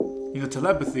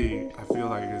Telepathy, I feel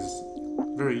like, is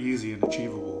very easy and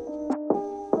achievable.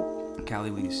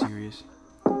 Callie, we get serious.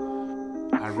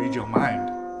 I read your mind,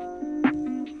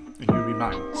 and you read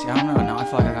mine. See, I don't know. Now I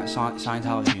feel like I got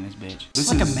Scientology in this bitch.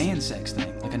 This It's like is- a man sex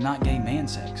thing, like a not gay man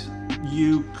sex.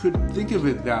 You could think of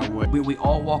it that way. We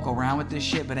all walk around with this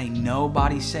shit, but ain't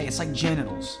nobody say it's like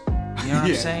genitals. You know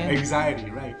what I'm saying?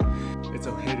 Anxiety, right? It's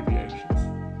okay to be anxious.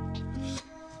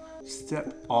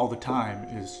 Step all the time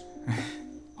is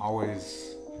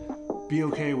always be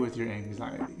okay with your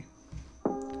anxiety.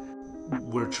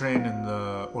 We're trained in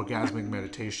the orgasmic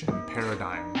meditation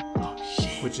paradigm,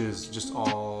 which is just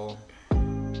all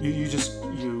you.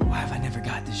 Why have I never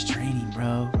got this training,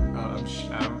 bro? I'm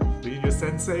being your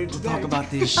sensei today. We'll talk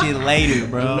about this shit later,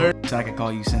 bro. So I could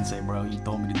call you sensei, bro. You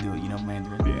told me to do it, you know,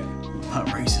 Mandarin. Yeah. I'm not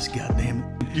racist,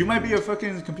 goddammit. You might be a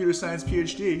fucking computer science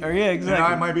PhD. Oh, yeah, exactly.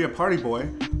 And I might be a party boy,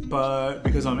 but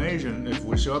because I'm Asian, if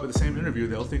we show up at the same interview,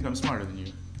 they'll think I'm smarter than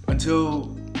you.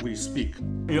 Until we speak.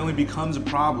 It only becomes a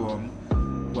problem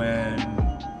when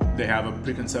they have a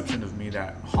preconception of me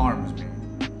that harms me.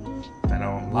 That I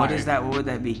don't like. What is that? What would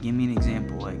that be? Give me an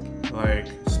example, Like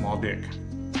small dick.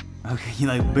 Okay, you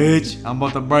like, bitch, I'm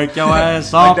about to break your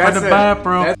ass off in that's the it.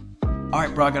 bathroom.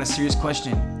 Alright, bro, I got a serious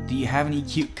question. Do you have any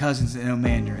cute cousins that know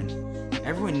Mandarin?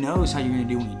 Everyone knows how you're gonna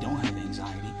do when you don't have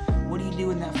anxiety. What do you do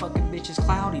when that fucking bitch is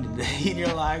cloudy today? And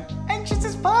you're like, anxious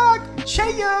as fuck,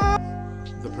 Chaya!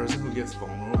 The person who gets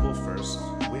vulnerable first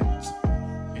wins.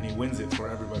 And he wins it for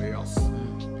everybody else.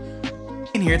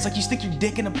 In here, it's like you stick your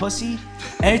dick in a pussy,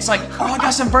 and it's like, oh, I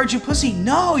got some virgin pussy.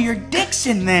 No, your dick's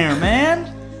in there,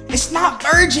 man. It's not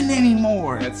virgin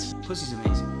anymore. Pussy's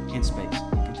amazing. In space.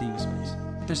 Continuous space.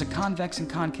 There's a convex and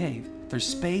concave. There's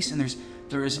space, and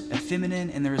there is a feminine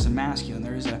and there is a masculine.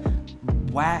 There is a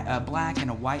black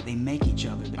and a white. They make each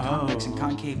other. The convex and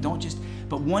concave don't just,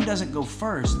 but one doesn't go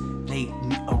first. They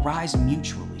arise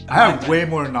mutually. I have way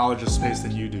more knowledge of space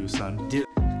than you do, son. Dude,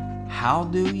 how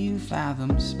do you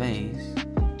fathom space?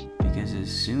 Because as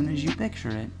soon as you picture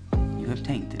it, you have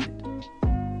tainted it.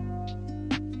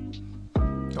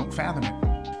 Don't fathom it.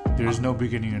 There's no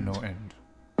beginning and no end.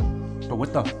 But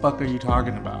what the fuck are you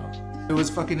talking about? It was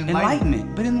fucking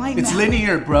Enlightenment. But enlightenment. It's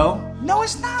linear, bro. No,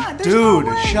 it's not. There's Dude,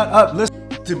 no way. shut up. Listen.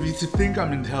 To think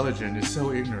I'm intelligent is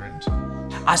so ignorant.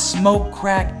 I smoked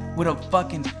crack with a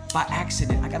fucking, by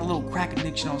accident. I got a little crack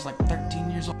addiction. I was like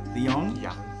 13 years old. The young.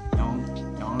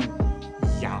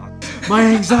 My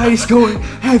anxiety's going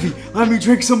heavy. Let me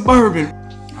drink some bourbon.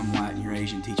 I'm Latin, you're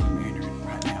Asian. Teach me Mandarin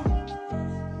right now.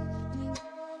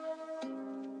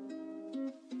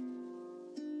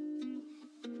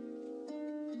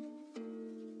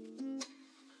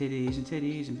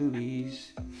 Titties and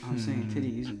boobies. I'm saying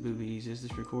titties and boobies. Is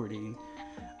this recording?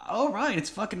 All right, it's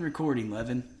fucking recording,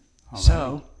 Levin.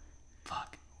 So,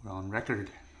 fuck. We're on record.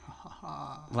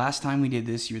 Last time we did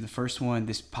this, you were the first one.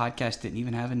 This podcast didn't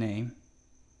even have a name.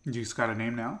 You just got a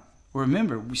name now?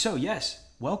 Remember, yes,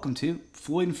 welcome to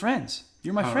Floyd and Friends.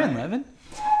 You're my friend, right. Levin.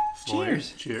 Floyd,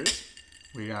 Cheers. Cheers.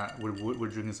 We're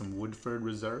drinking some Woodford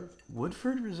Reserve.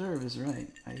 Woodford Reserve is right.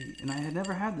 I had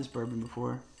never had this bourbon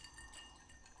before.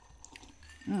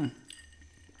 Tell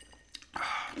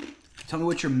me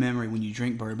what's your memory when you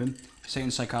drink bourbon. Say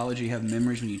in psychology you have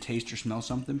memories when you taste or smell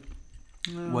something.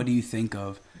 No. What do you think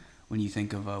of when you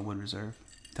think of Wood Reserve?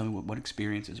 Tell me what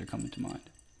experiences are coming to mind.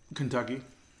 Kentucky.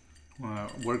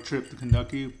 Work trip to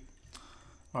Kentucky.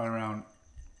 Right around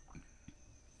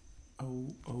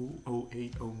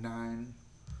 08, 09.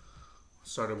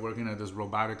 Started working at this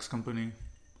robotics company.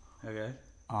 Okay.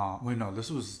 Wait, no,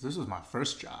 this was my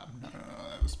first job. That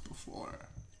was before.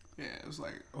 Yeah, it was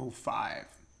like 05.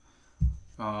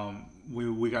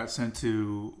 We got sent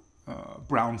to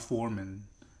Brown Foreman.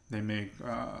 They make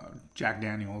Jack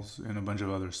Daniels and a bunch of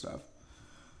other stuff.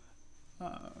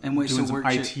 And wait, doing so some work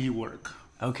IT work.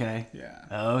 Okay. Yeah.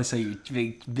 Oh, so you're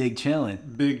big chilling.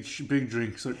 Big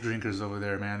drinkers over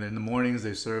there, man. In the mornings,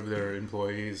 they serve their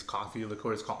employees coffee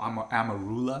liqueur. It's called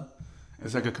Amarula.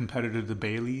 It's like a competitor to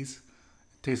Bailey's. It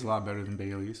tastes a lot better than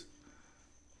Bailey's.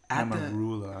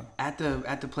 Amarula. At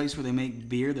the place where they make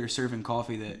beer, they're serving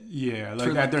coffee that. Yeah,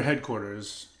 like at their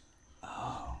headquarters.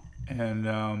 Oh.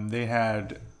 And they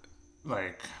had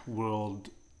like world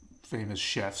famous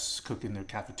chefs cook in their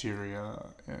cafeteria,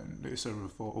 and they serve a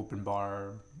full open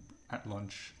bar at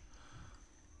lunch.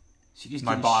 So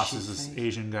my boss is this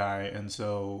Asian guy, and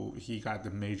so he got the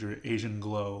major Asian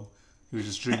glow. He would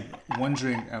just drink one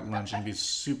drink at lunch and be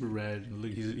super red.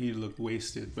 He looked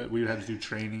wasted, but we would have to do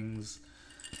trainings.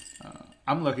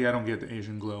 I'm lucky I don't get the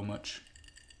Asian glow much.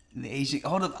 The Asian,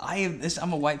 hold up,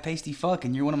 I'm a white pasty fuck,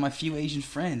 and you're one of my few Asian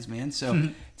friends, man. So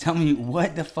tell me,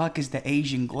 what the fuck is the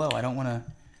Asian glow? I don't want to.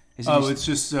 Is It's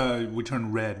just we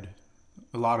turn red.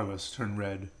 A lot of us turn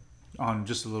red on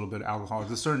just a little bit of alcohol.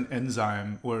 It's a certain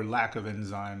enzyme or lack of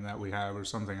enzyme that we have or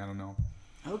something. I don't know.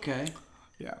 Okay.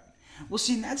 Yeah. Well,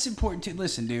 see, that's important too.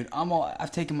 Listen, dude,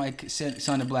 I've taken my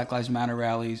son to Black Lives Matter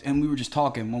rallies, and we were just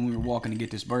talking when we were walking to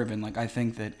get this bourbon. Like, I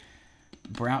think that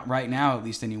brown, right now, at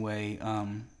least anyway,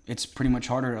 it's pretty much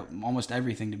harder, almost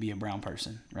everything, to be a brown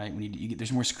person, right? When you get,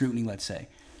 there's more scrutiny, let's say.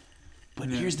 But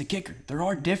here's the kicker: there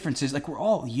are differences. Like, we're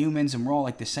all humans, and we're all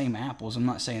like the same apples. I'm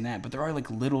not saying that, but there are like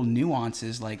little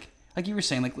nuances, like you were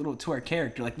saying, like little to our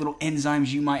character, like little enzymes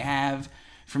you might have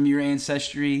from your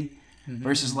ancestry.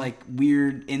 Versus like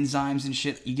weird enzymes and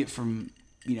shit you get from,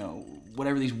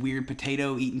 whatever these weird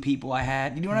potato eating people I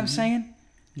had. You know what I'm saying?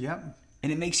 Yep.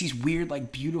 And it makes these weird,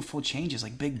 like, beautiful changes,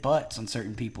 like big butts on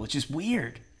certain people. It's just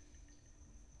weird.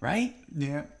 Right?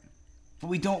 Yeah. But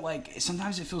we don't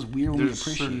sometimes it feels weird when we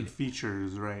appreciate certain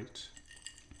features, right?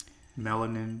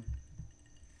 Melanin.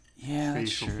 Yeah,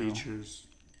 facial that's true. features.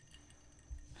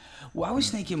 Well, I was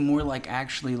thinking more like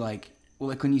actually like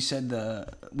when you said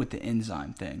with the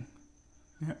enzyme thing.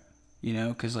 Yeah.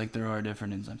 Because there are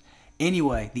different enzymes.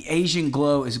 Anyway, the Asian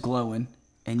glow is glowing,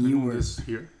 and you were this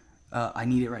here. I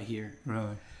need it right here.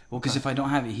 Really? Well, because if I don't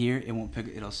have it here, it won't pick.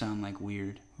 It'll sound like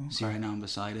weird. Okay. See, right now I'm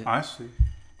beside it. I see.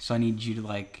 So I need you to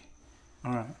All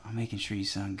right. I'm making sure you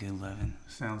sound good, Levin.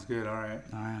 Sounds good. All right.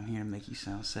 All right, I'm here to make you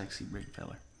sound sexy, big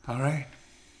feller. All right.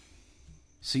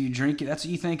 So you drink it. That's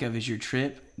what you think of as your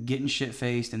trip, getting shit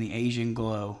faced, and the Asian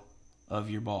glow of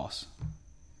your boss.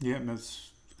 Yeah,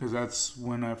 that's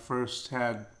when I first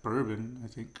had bourbon. I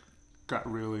think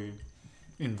got really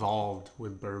involved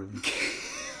with bourbon.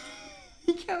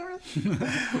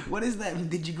 What is that?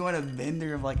 Did you go on a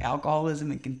bender of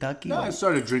alcoholism in Kentucky? No, I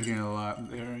started drinking a lot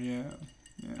there. Yeah.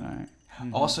 All right.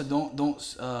 Mm-hmm. Also,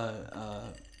 don't.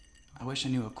 I wish I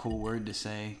knew a cool word to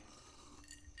say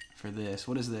for this.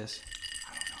 What is this?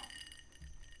 I don't know.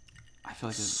 I feel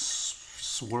like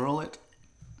swirl it.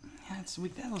 Yeah,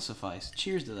 that'll suffice.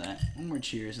 Cheers to that. One more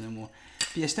cheers, and then we'll.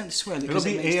 Yes, don't swear. It'll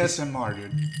be ASMR,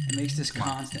 dude. It makes this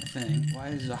constant thing. Why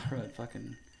is Zahra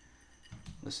fucking?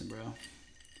 Listen, bro.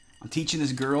 I'm teaching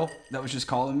this girl that was just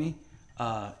calling me.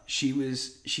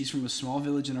 She's from a small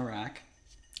village in Iraq.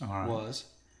 All right.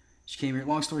 She came here.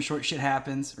 Long story short, shit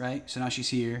happens, right? So now she's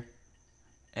here,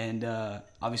 and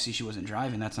obviously she wasn't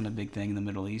driving. That's not a big thing in the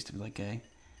Middle East to be like, hey,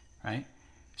 right?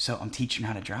 So I'm teaching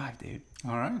her how to drive, dude.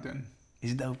 All right then.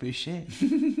 It's dope as shit.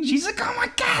 She's like, oh my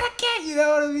god, I can't. You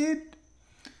know what I mean?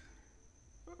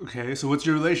 Okay, so what's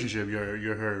your relationship?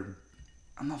 You're her.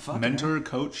 I'm not fucking mentor, her.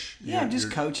 coach. Yeah, I'm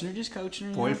just coaching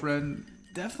her. Boyfriend?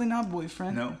 Definitely not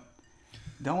boyfriend. No.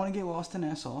 Don't want to get lost in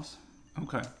that sauce.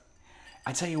 Okay.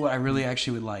 I tell you what, I really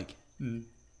actually would like. Mm.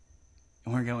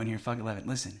 And we're going here, fuck 11.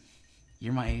 Listen,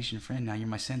 you're my Asian friend. Now you're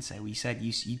my sensei. We said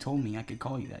you told me I could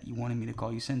call you that. You wanted me to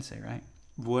call you sensei, right?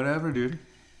 Whatever, dude.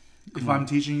 If I'm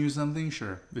teaching you something,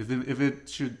 sure. If it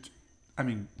should, I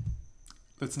mean,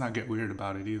 let's not get weird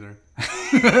about it either.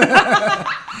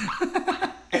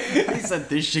 He said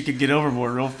this shit could get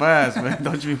overboard real fast, man.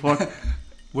 Don't you be fucking.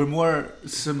 We're more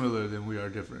similar than we are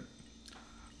different.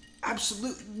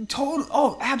 Absolutely.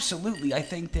 Absolutely. I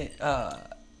think that,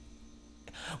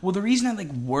 well, the reason I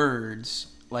like words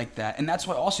like that, and that's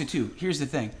why also, too, here's the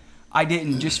thing. I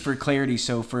didn't, just for clarity,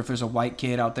 so if there's a white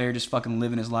kid out there just fucking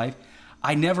living his life,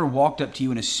 I never walked up to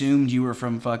you and assumed you were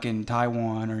from fucking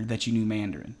Taiwan or that you knew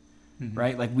Mandarin,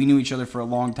 right? Like, we knew each other for a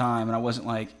long time, and I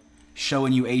wasn't,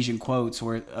 showing you Asian quotes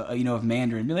or, of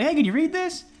Mandarin. Be like, hey, can you read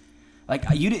this? Like,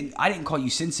 I didn't call you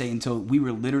sensei until we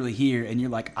were literally here, and you're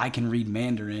like, I can read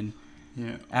Mandarin.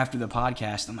 Yeah. After the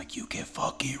podcast, I'm like, you can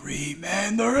fucking read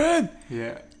Mandarin.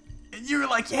 Yeah. And you were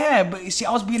like, yeah, but you see,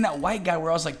 I was being that white guy where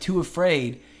I was too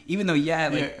afraid, even though,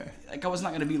 I was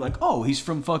not gonna be like, oh, he's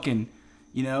from fucking,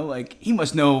 he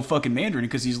must know fucking Mandarin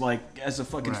because he's as a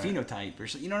fucking phenotype or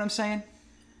something. You know what I'm saying?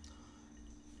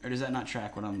 Or does that not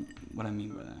track what I mean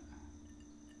by that?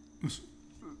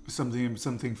 Something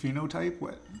phenotype?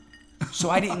 What? So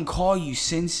I didn't call you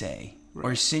sensei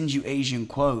or send you Asian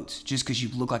quotes just because you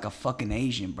look like a fucking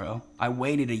Asian, bro. I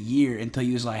waited a year until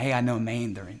you was like, hey, I know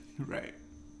Mandarin. Right.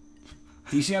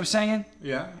 Do you see what I'm saying?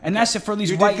 Yeah. And that's it for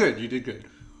these You did good.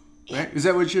 Right? Is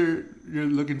that what you're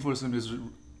looking for? Some is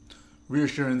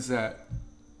reassurance that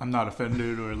I'm not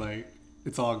offended or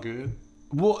it's all good?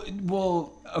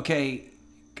 Well, okay.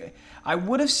 I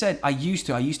would have said I used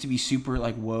to be super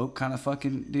woke kind of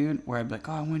fucking dude where I'd be like,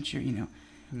 oh, I want your,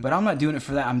 but I'm not doing it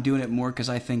for that. I'm doing it more because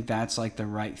I think that's the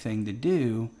right thing to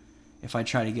do if I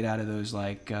try to get out of those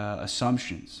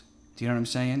assumptions. Do you know what I'm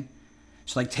saying?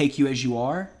 So take you as you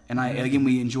are, and again,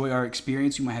 we enjoy our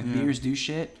experience. We might have beers, do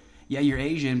shit. yeah, you're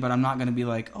Asian, but I'm not gonna be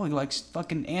like, oh, he likes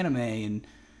fucking anime and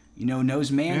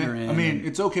knows Mandarin. I mean,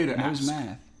 it's okay to knows ask.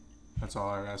 math. That's all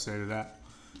I gotta say to that.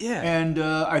 Yeah. And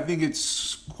I think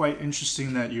it's quite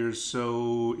interesting that you're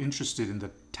so interested in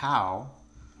the Tao,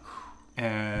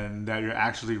 and that you're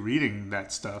actually reading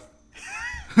that stuff.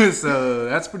 So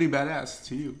that's pretty badass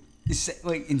to you.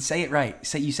 Say it right.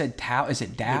 You said Tao. Is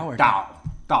it Tao or Tao?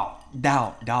 Tao.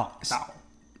 Tao. Tao.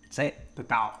 Say it. The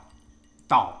Tao.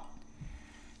 Tao.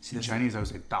 See, In Chinese, I would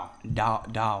say Tao. Tao.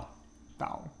 Tao.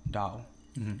 Tao.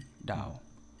 Tao.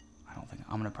 I don't think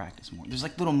I'm gonna practice more. There's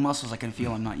like little muscles I can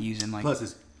feel I'm not using. Like Plus,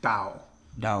 it's Tao.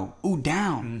 Tao. Ooh,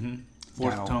 down.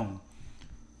 Fourth Tao. tone.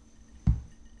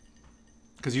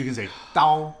 Because you can say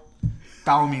Tao.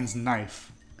 Tao means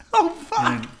knife. Oh fuck.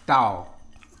 And then Tao.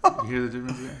 You hear the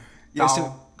difference there? Yeah, Tao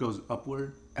so- goes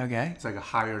upward. Okay. It's like a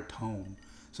higher tone.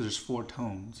 So there's 4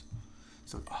 tones.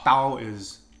 So Tao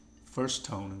is first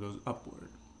tone and goes upward.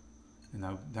 And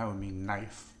that would mean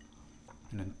knife.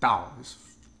 And then Tao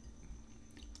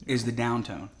is the down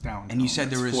tone. down. And you said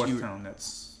That's there was fourth tone.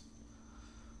 That's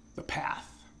the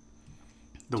path,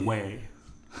 the way.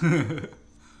 And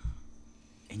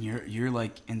you're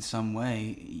like, in some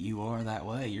way, you are that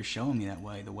way. You're showing me that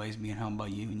way. The way's being held by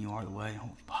you, and you are the way.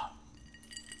 Holy fuck.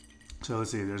 So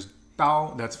let's see. There's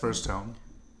Tao. That's first tone.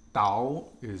 Tao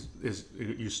is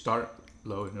you start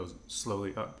low and goes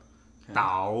slowly up. Okay.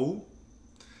 Tao.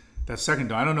 That's second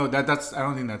tone. I don't know. That's. I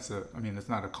don't think that's a. I mean, it's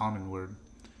not a common word.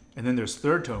 And then there's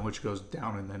third tone, which goes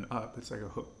down and then up. It's like a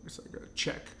hook. It's like a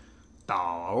check.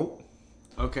 Tao.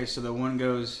 Okay, so the one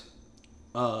goes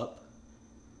up,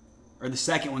 or the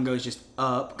second one goes just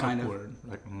up, kind Upward.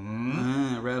 Like.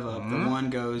 of rev up. The one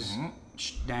goes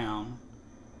down,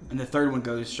 and the third one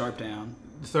goes sharp down.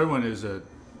 The third one is a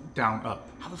down up.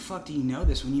 How the fuck do you know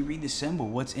this? When you read the symbol,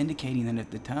 what's indicating that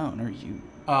at the tone? Or you?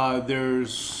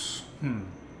 There's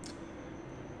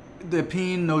the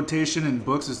peen notation in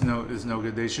books is no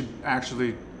good. They should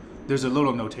actually. There's a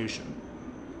little notation.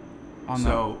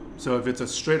 So if it's a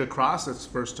straight across, that's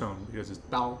first tone because it's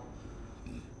Tao.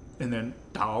 And then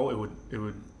Tao,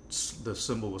 the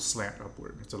symbol will slant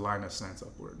upward. It's a line that slants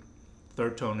upward.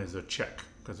 Third tone is a check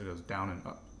because it goes down and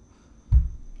up.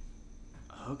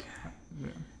 Okay. Yeah.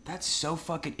 That's so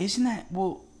fucking. Isn't that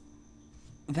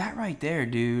that right there,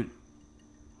 dude?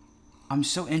 I'm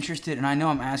so interested, and I know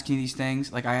I'm asking you these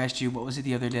things. Like I asked you, what was it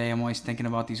the other day? I'm always thinking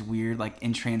about these weird, like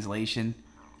in translation,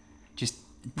 just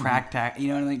practac. You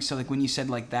know what I mean? So like when you said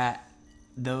like that,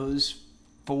 those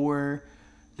 4,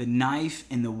 the knife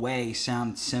and the way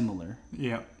sound similar.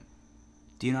 Yeah.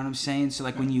 Do you know what I'm saying? So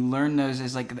like when you learn those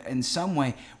as like in some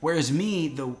way, whereas me,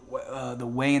 the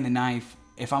way and the knife,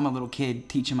 if I'm a little kid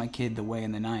teaching my kid the way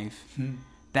and the knife,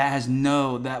 that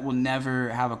will never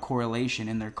have a correlation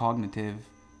in their cognitive.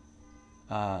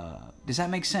 Does that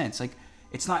make sense? Like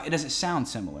it doesn't sound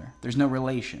similar. There's no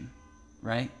relation,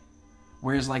 right?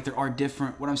 Whereas like there are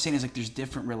different, what I'm saying is like there's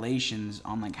different relations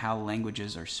on like how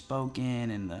languages are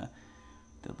spoken and the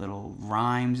little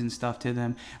rhymes and stuff to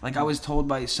them. Like I was told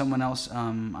by someone else,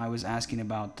 I was asking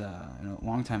about a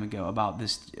long time ago about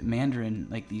this Mandarin,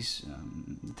 like these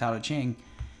Tao Te Ching,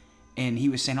 and he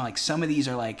was saying how, like some of these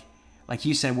are like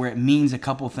you said, where it means a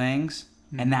couple things,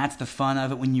 and that's the fun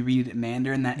of it when you read it in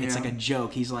Mandarin. That it's like a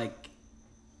joke. He's like,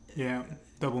 yeah,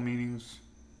 double meanings,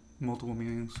 multiple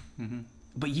meanings.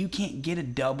 But you can't get a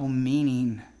double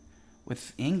meaning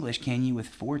with English, can you? With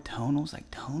 4 tonals, like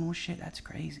tonal shit. That's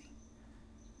crazy.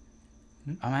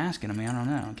 I'm asking. I mean, I don't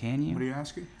know. Can you? What are you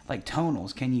asking? Like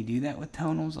tonals, can you do that with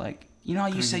tonals? Like, you know how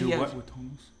you said you have, what with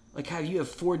tonals? like how you have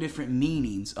 4 different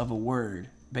meanings of a word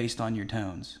based on your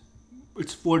tones.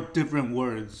 It's 4 different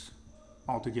words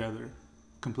altogether,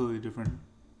 completely different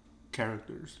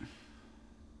characters.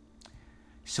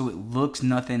 So it looks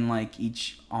nothing like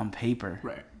each on paper.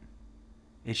 Right.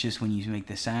 It's just when you make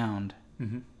the sound.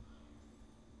 Mm-hmm.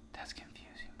 That's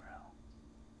confusing, bro.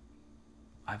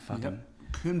 I fucking. Yep.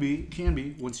 Can be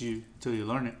till you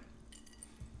learn it.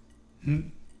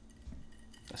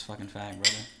 That's fucking fact,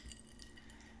 brother.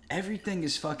 Everything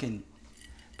is fucking.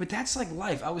 But that's like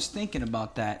life. I was thinking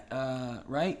about that,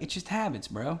 right? It's just habits,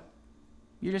 bro.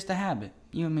 You're just a habit.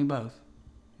 You and me both.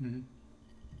 Mm-hmm.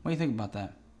 What do you think about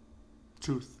that?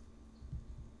 Truth.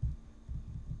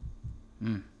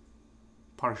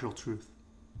 Partial truth.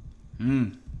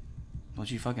 Don't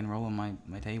you fucking roll on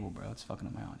my table, bro. It's fucking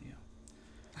up my audio.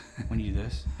 When you do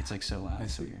this, it's like so loud.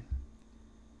 It's so weird.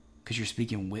 Cause you're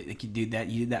speaking with, like you did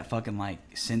that fucking like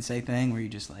sensei thing where you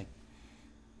just like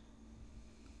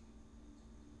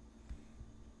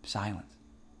silence.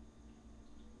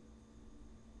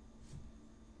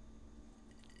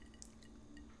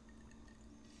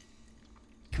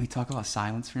 Can we talk about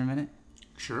silence for a minute?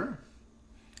 Sure.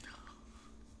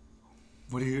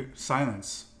 What do you...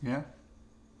 Silence. Yeah?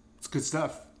 It's good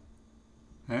stuff.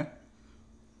 Yeah?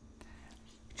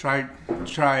 Try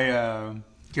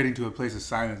getting to a place of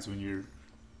silence when you're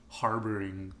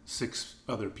harboring 6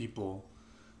 other people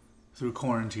through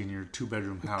quarantine in your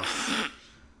 2-bedroom house.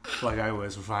 Like I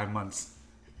was for 5 months.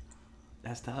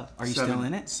 That's tough. Are you still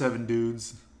in it? 7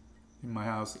 dudes in my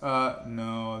house.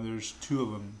 No, there's 2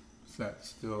 of them that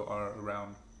still are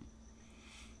around.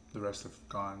 The rest have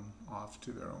gone off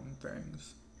to their own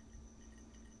things.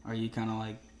 Are you kind of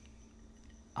like,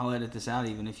 I'll edit this out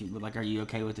even if you, like, are you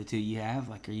okay with the 2 you have?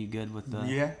 Like, are you good with the...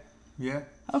 Yeah.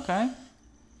 Okay.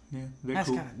 Yeah, That's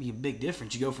cool. gotta be a big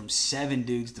difference. You go from 7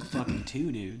 dudes to fucking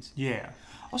 2 dudes. Yeah.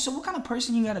 Also, what kind of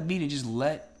person you gotta be to just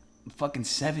let fucking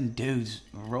 7 dudes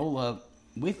roll up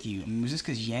with you? I mean, was this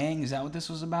because Yang? Is that what this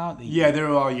was about? Yeah, they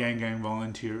were all Yang Gang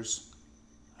volunteers.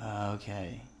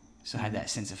 Okay. So I had that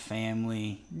sense of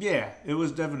family. Yeah, it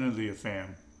was definitely a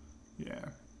fam. Yeah.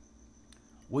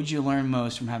 What'd you learn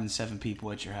most from having 7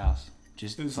 people at your house?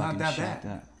 Just It's fucking not that shacked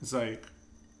bad. up. It's like,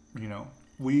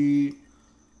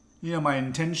 my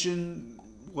intention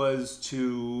was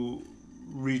to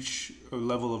reach a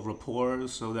level of rapport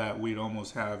so that we'd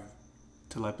almost have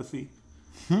telepathy.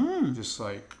 Just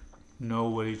like know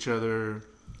what each other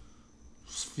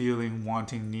is feeling,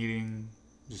 wanting, needing.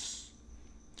 Just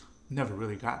never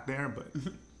really got there, but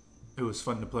it was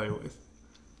fun to play with.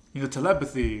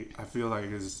 Telepathy, I feel like,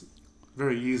 is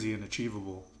very easy and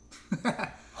achievable.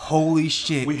 Holy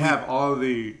shit. We have all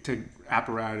the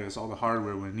apparatus, all the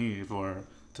hardware we need for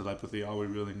telepathy. All we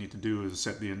really need to do is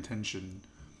set the intention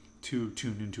to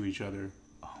tune into each other.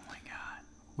 Oh my god.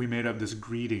 We made up this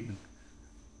greeting.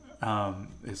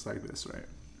 It's like this, right?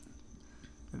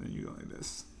 And then you go like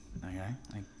this. Okay.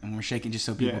 And we're shaking just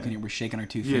so people can hear. We're shaking our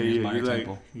 2 Yeah, fingers by our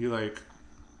temple. You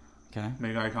Okay.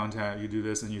 make eye contact, you do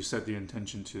this, and you set the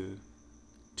intention to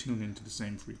tune into the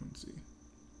same frequency.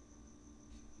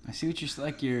 I see what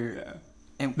you're Yeah.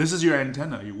 And this is your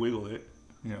antenna. You wiggle it,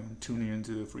 tuning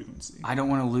into the frequency. I don't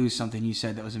want to lose something you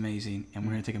said that was amazing. And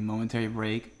we're going to take a momentary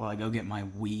break while I go get my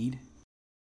weed.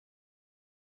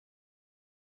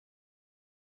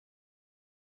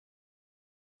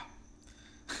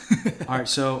 All right,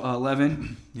 so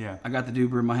 11. Yeah. I got the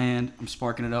doober in my hand. I'm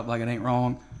sparking it up like it ain't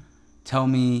wrong. Tell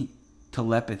me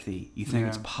telepathy. You think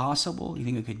it's possible? You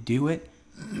think I could do it?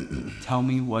 Tell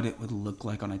me what it would look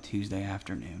like on a Tuesday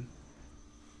afternoon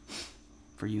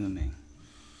for you and me.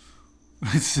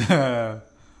 It's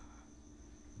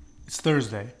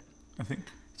Thursday, I think.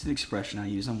 It's an expression I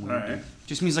use. I'm weird. All right. Dude.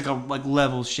 Just means like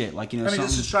level shit. Like, I mean, something.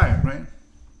 just try it, right?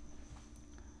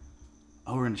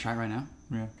 Oh, we're gonna try it right now.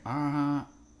 Yeah.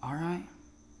 All right.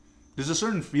 There's a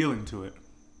certain feeling to it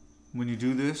when you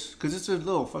do this, because it's a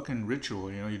little fucking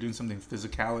ritual. You're doing something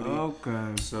physicality.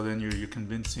 Okay. So then you're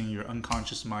convincing your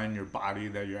unconscious mind, your body,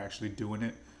 that you're actually doing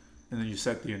it, and then you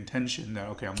set the intention that,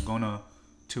 okay, I'm gonna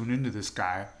tune into this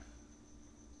guy.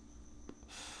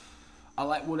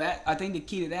 I think the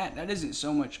key to that isn't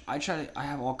so much. I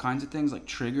have all kinds of things like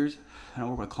triggers, and I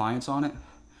work with clients on it.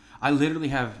 I literally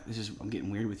have, I'm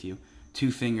getting weird with you,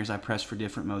 2 fingers I press for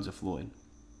different modes of Floyd.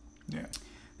 Yeah.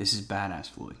 This is badass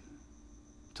Floyd.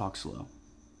 Talk slow.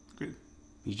 Good.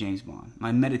 He's James Bond.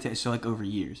 My meditation, so like over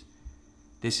years.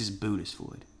 This is Buddhist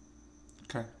Floyd.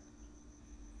 Okay.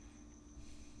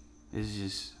 This is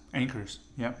just... Anchors.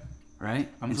 Yep. Right?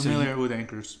 I'm familiar with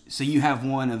anchors. So you have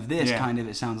one of this kind of,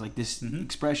 it sounds like this Mm-hmm.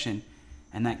 expression,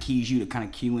 and that keys you to kind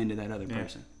of cue into that other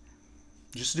person.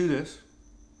 Just do this.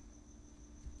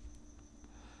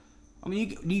 I mean,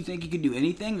 do you think you could do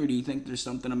anything, or do you think there's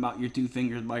something about your 2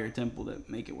 fingers by your temple that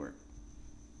make it work?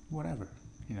 Whatever.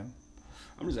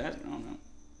 I'm just asking. I don't know.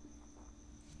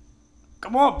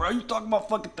 Come on, bro. You talking about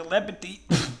fucking telepathy?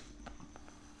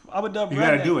 I'm a dumb. You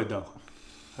gotta do it though.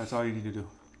 That's all you need to do.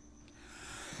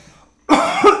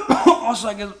 Also,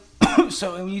 I guess.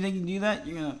 So when you think you do that,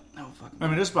 you're gonna. Oh fuck. I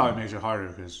mean, this probably makes it harder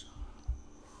because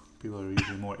people are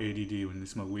usually more ADD when they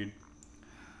smoke weed.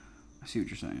 I see what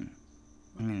you're saying.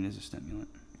 I mean, it is a stimulant.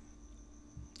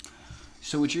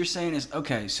 So what you're saying is,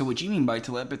 okay, so what you mean by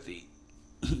telepathy,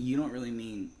 you don't really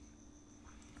mean,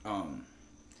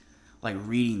 like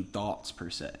reading thoughts per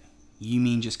se. You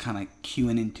mean just kind of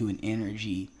cueing into an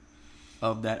energy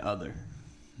of that other.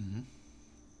 Mm-hmm.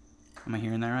 Am I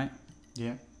hearing that right?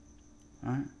 Yeah.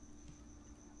 All right.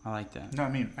 I like that. No,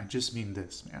 I just mean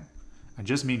this, man. I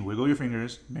just mean wiggle your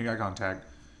fingers, make eye contact,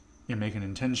 and make an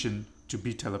intention to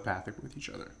be telepathic with each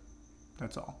other.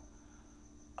 That's all.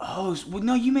 Oh, well,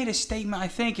 no, you made a statement, I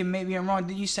think, and maybe I'm wrong.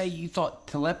 Did you say you thought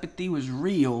telepathy was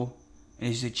real and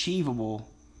is achievable?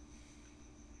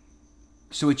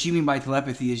 So what you mean by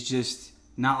telepathy is just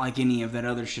not like any of that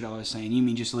other shit I was saying. You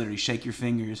mean just literally shake your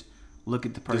fingers, look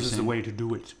at the person. This is the way to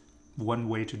do it. One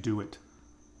way to do it.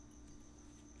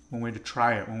 One way to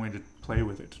try it. One way to play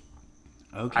with it.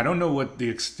 Okay. I don't know what the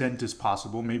extent is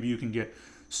possible. Maybe you can get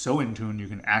so in tune you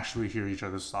can actually hear each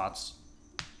other's thoughts.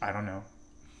 I don't know.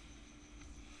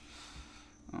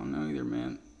 I don't know either,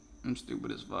 man. I'm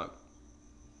stupid as fuck.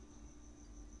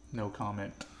 No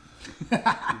comment.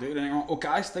 Dude, ain't wrong. Okay,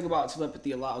 I used to think about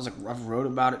telepathy a lot. I was like, I've wrote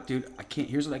about it, dude.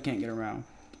 Here's what I can't get around.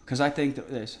 Because I think that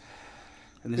this.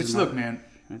 And this Look, man.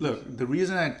 Look, the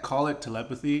reason I call it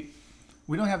telepathy,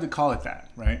 we don't have to call it that,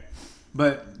 right?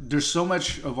 But there's so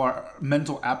much of our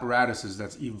mental apparatuses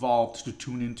that's evolved to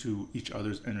tune into each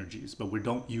other's energies, but we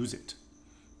don't use it.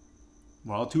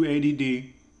 We're all too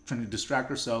ADD, trying to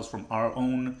distract ourselves from our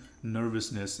own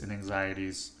nervousness and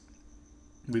anxieties.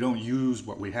 We don't use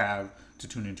what we have to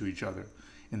tune into each other.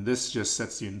 And this just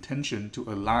sets the intention to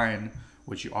align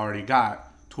what you already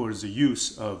got towards the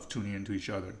use of tuning into each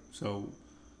other. So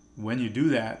when you do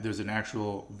that, there's an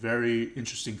actual very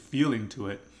interesting feeling to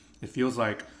it. It feels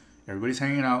like everybody's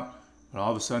hanging out, but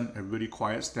all of a sudden everybody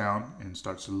quiets down and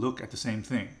starts to look at the same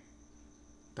thing.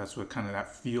 That's what kind of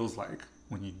that feels like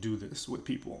when you do this with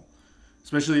people.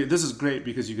 Especially, this is great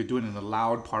because you could do it in a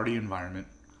loud party environment.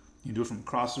 You do it from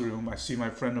across the room. I see my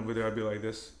friend over there, I'd be like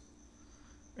this.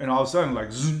 And all of a sudden,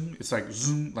 like, zoom, it's like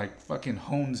zoom, like fucking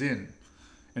hones in.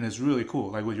 And it's really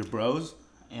cool. Like with your bros.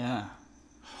 Yeah.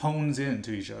 Hones in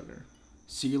to each other.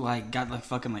 So you're like, got like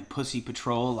fucking like Pussy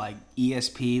Patrol, like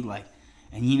ESP, like,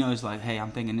 and he knows like, hey,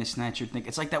 I'm thinking this, and that, you're thinking.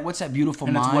 It's like that, what's that beautiful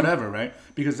and mind? And it's whatever, right?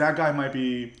 Because that guy might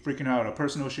be freaking out a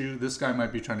personal issue. This guy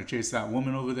might be trying to chase that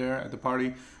woman over there at the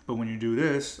party. But when you do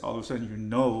this, all of a sudden you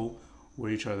know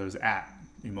where each other's at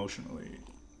emotionally.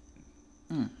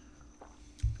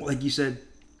 Like you said,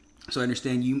 so I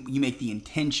understand you make the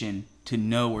intention to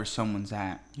know where someone's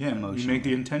at. Yeah, emotionally. You make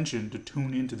the intention to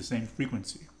tune into the same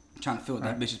frequency. I'm trying to feel what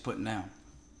that bitch is putting down.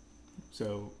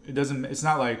 So it's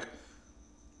not like,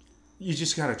 you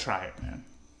just gotta try it, man.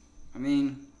 I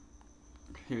mean,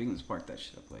 here, we can spark that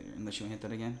shit up later. Unless you want to hit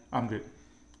that again. I'm good.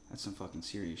 That's some fucking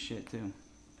serious shit, too.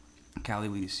 Cali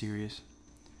weed is serious.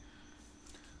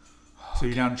 So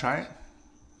you down to try it?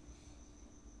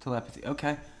 Telepathy.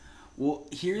 Okay. Well,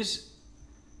 here's...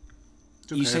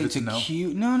 Okay, you say it's a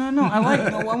cute... No. I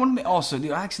like... No, I want to be... Also,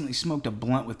 dude, I accidentally smoked a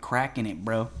blunt with crack in it,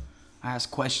 bro. I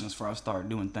asked questions before I started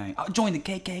doing things. I joined the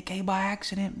KKK by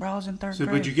accident, bro. I was in third grade.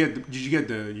 But you get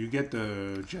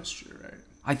the gesture, right?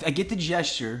 I get the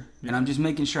gesture, and I'm just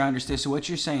making sure I understand. So what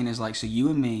you're saying is like, so you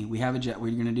and me, we have a jet.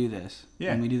 We're gonna do this.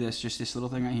 Yeah. And we do this, just this little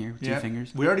thing right here, with 2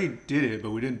 fingers. We already did it,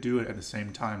 but we didn't do it at the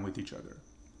same time with each other.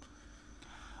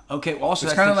 Okay. Well, also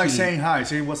it's kind of like saying hi,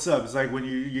 saying what's up. It's like when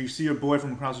you see your boy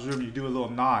from across the room, you do a little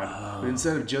nod. Oh. But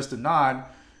instead of just a nod,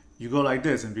 you go like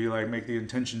this and be like, make the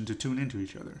intention to tune into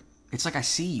each other. It's like I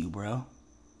see you, bro.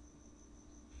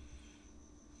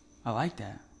 I like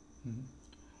that. Mm-hmm.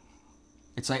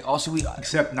 It's like also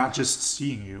except not just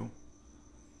seeing you.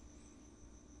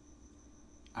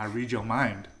 I read your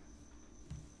mind,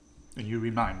 and you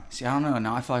read mine. See, I don't know.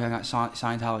 Now I feel like I got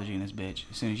Scientology in this bitch.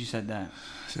 As soon as you said that.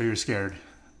 So you're scared?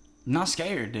 I'm not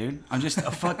scared, dude. I'm just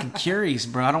fucking curious,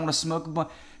 bro. I don't want to smoke a blunt.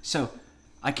 So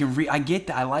I can I get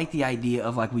that. I like the idea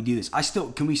of like we do this.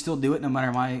 Can we still do it no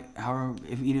matter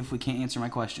even if we can't answer my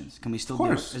questions? Can we still do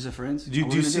it as a friends? Do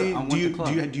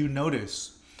you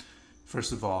notice?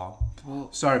 First of all,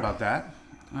 sorry about that.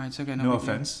 All right, it's okay. No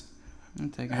offense.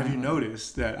 Have you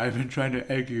noticed that I've been trying to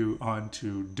egg you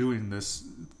onto doing this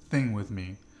thing with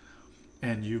me,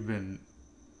 and you've been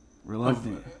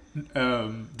reluctant,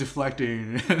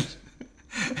 deflecting,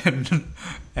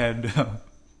 and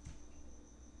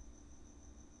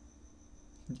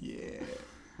yeah.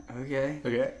 Okay.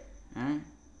 Okay. All right.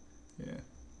 Yeah.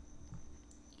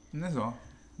 And that's all.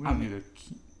 We don't need to.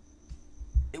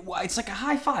 It's like a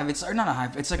high five. It's not a high.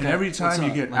 It's like every time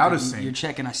you get out of sync, you're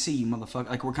checking. I see you, motherfucker.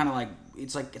 Like we're kind of like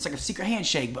it's like a secret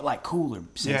handshake, but like cooler,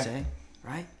 sensei. Yeah.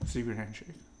 Right? Secret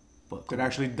handshake. But that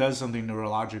actually does something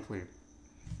neurologically.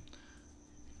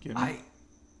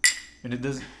 And it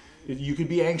does. You could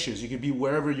be anxious. You could be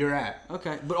wherever you're at.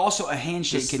 Okay, but also a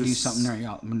handshake could do something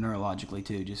neurologically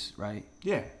too. Just right.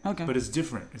 Yeah. Okay. But it's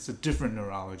different. It's a different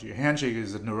neurology. A handshake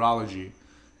is a neurology.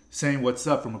 Saying what's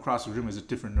up from across the room is a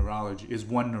different neurology. Is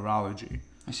one neurology.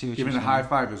 I see what you're saying. Giving a high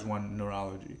five is one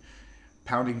neurology.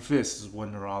 Pounding fists is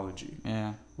one neurology.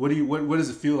 Yeah. What does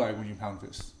it feel like when you pound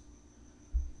fists?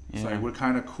 It's like we're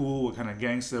kind of cool. We're kind of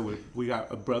gangster. We got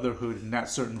a brotherhood and that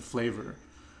certain flavor.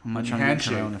 I'm not trying to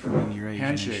get Corona from your age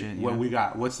handshake. And shit, what we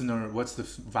got? What's the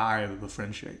vibe of a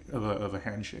friendship of a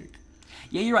handshake?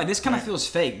 Yeah, you're right. This kind of feels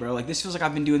fake, bro. Like, this feels like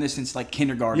I've been doing this since, like,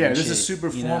 kindergarten. Yeah, and this shit, is super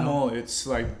you know? formal. It's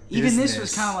like even business. this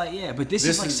was kind of like, yeah, but this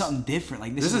is like something different.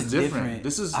 Like, this is different.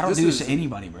 I don't do this to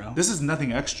anybody, bro. This is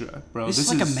nothing extra, bro. This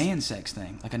is like a man sex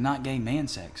thing, like a not gay man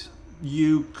sex.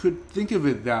 You could think of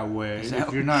it that way That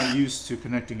if you're not used to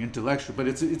connecting intellectual, but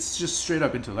it's just straight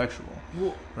up intellectual,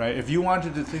 right? If you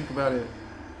wanted to think about it,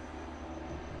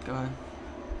 go ahead.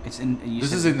 It's in.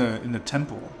 This is in the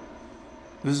temple.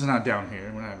 This is not down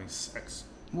here. We're not having sex.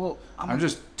 Well, I'm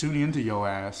just tuning into your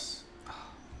ass.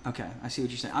 Okay, I see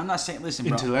what you're saying. I'm not saying, listen,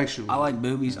 bro. Intellectually. I like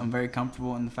boobies. I'm very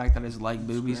comfortable in the fact that I just like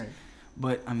boobies. Great.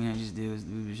 But, I mean, I just do. The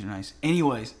boobies are nice.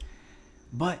 Anyways,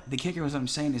 but the kicker was what I'm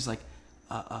saying is, like,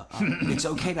 it's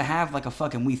okay to have, like, a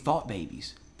fucking we thought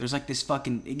babies. There's, like, this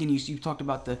fucking, again, you talked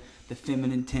about the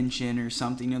feminine tension or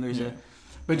something. You know, there's a...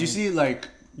 But you see, like,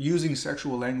 using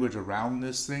sexual language around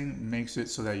this thing makes it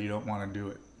so that you don't want to do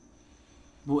it.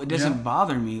 Well, it doesn't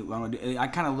bother me. I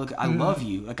kind of look. I love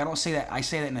you. Like, I don't say that. I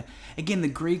say that. Again, the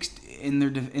Greeks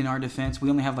in our defense, we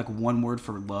only have like one word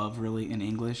for love, really, in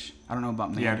English. I don't know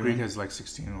about Mandarin. Yeah, Greek has like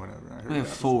 16 or whatever. We have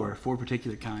four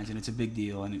particular kinds, and it's a big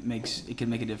deal, and it can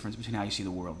make a difference between how you see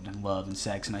the world and love and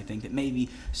sex. And I think that maybe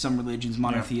some religions,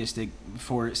 monotheistic,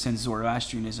 since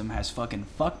Zoroastrianism has fucking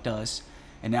fucked us,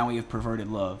 and now we have perverted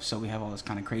love. So we have all this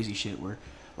kind of crazy shit where.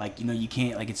 Like, you know, you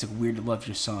can't, like, it's like weird to love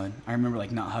your son. I remember,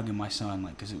 like, not hugging my son,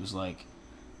 like, because it was like,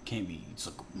 can't be, it's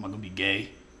like, am I going to be gay?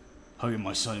 Hugging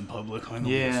my son in public? Am I going to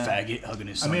be a faggot hugging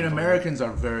his son? I mean, Americans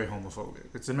are very homophobic.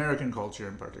 It's American culture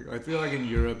in particular. I feel like in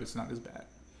Europe, it's not as bad.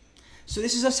 So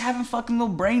this is us having fucking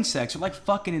little brain sex. We're like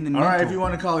fucking in the mental. All right, if you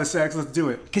want to call it sex, let's do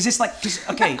it. Because it's like,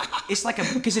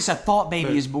 because it's a thought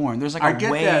baby is born. There's like a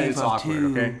wave that it's of awkward,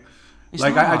 two. Okay? It's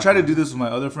like, I try to do this with my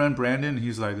other friend, Brandon.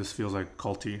 He's like, this feels like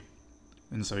culty.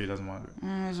 And so he doesn't want to do it.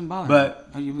 It doesn't bother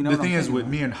but me. The thing is, with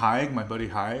me and Haig, my buddy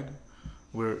Haig,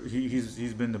 where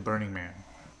he's been the Burning Man.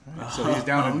 Right? So he's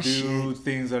down to do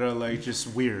things that are like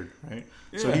just weird, right?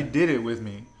 Yeah. So he did it with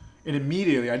me. And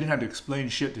immediately, I didn't have to explain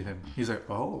shit to him. He's like,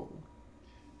 oh,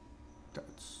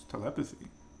 that's telepathy.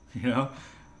 You know?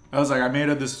 I was like, I made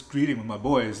up this greeting with my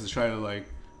boys to try to like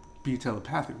be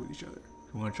telepathic with each other.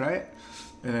 You want to try it?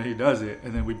 And then he does it.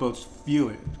 And then we both feel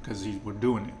it because we're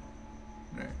doing it.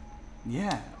 Right?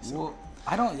 Yeah. Well,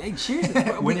 I don't. Hey, cheers.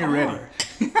 When you're ready.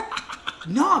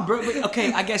 No, bro. But,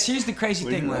 okay, I guess here's the crazy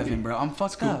thing, Levin, bro. I'm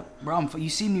fucked up, bro. You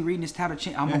see me reading this Tao Te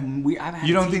Ching.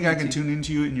 You don't think I can tune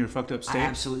into you in your fucked up state? I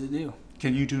absolutely do.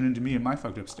 Can you tune into me in my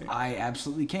fucked up state? I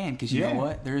absolutely can, because you know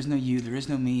what? There is no you, there is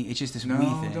no me. It's just this we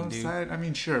thing, don't dude. Say it. I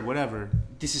mean, sure, whatever.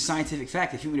 This is scientific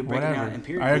fact. If you were to break it down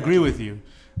empirically, I agree with you.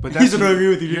 But that's what I agree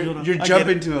with you. You're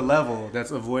jumping to a level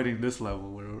that's avoiding this level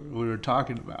we were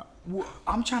talking about. Well,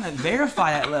 I'm trying to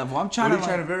verify that level. I'm trying what are you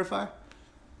trying to verify?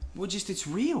 Well, just it's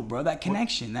real, bro. That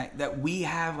connection that we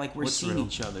have, like we're seeing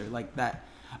each other, like that.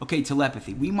 Okay,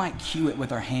 telepathy. We might cue it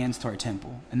with our hands to our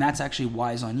temple, and that's actually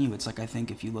wise on you. It's like I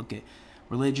think if you look at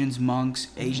religions, monks,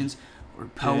 Asians, or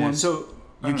poems,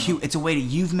 it's a way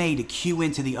you've made to cue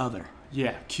into the other.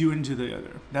 Yeah, cue into the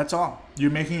other. That's all. You're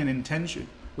making an intention.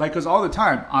 Like, because all the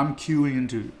time, I'm cueing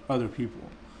into other people.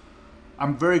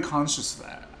 I'm very conscious of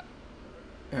that.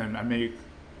 And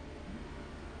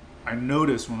I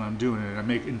notice when I'm doing it, I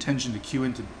make intention to cue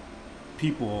into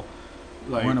people.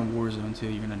 Like, we're in a war zone, too.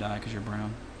 You're going to die because you're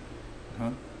brown.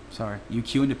 Huh? Sorry. You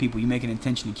cue into people. You make an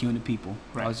intention to cue into people.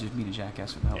 Right. I was just being a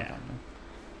jackass with the helicopter. Yeah.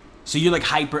 So you're like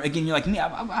hyper. Again, you're like me.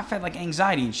 I've had like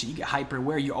anxiety and shit. You get hyper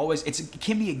aware. You're always, it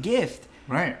can be a gift.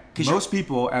 Right. Most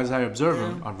people, as I observe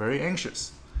them, are very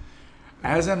anxious.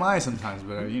 As am I sometimes,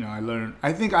 but I learn.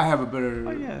 I think I have a better.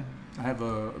 Oh yeah. I have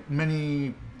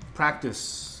many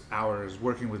practice hours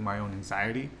working with my own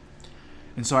anxiety,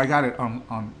 and so I got it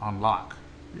on lock.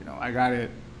 I got it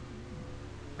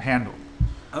handled.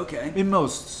 Okay. In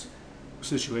most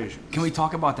situations. Can we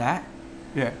talk about that?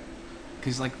 Yeah.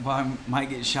 Because I might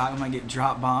get shot, I might get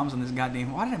drop bombs on this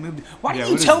goddamn. Why did I move? Why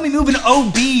didn't you tell me moving to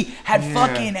OB had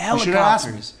fucking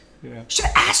helicopters? Yeah. Should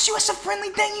have asked you. It's a friendly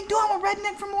thing you do. I'm a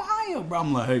redneck from Ohio, bro.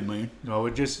 I'm like, hey, man. No, we're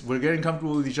getting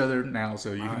comfortable with each other now,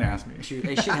 so you can ask me.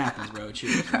 Hey, shit happens, bro.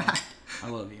 Cheers. Bro. I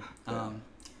love you. Love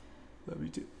you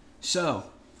too. So,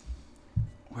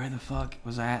 where the fuck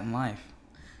was I at in life?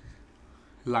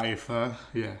 Life, huh?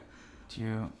 Yeah.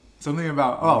 Something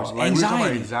about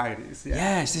anxiety. Anxieties. Yeah.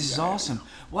 Yes, this is awesome.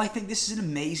 Well, I think this is an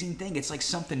amazing thing. It's like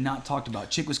something not talked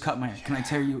about. Chick was cut my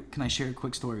hair. Can I share a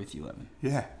quick story with you, Levin?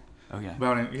 Yeah. Okay.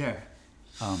 About it, yeah.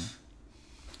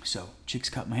 So Chick's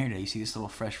cut my hair today. You see this little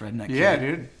fresh redneck kid? Yeah,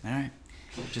 dude. All right.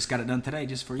 Just got it done today,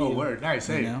 just for you. Oh, word. Nice.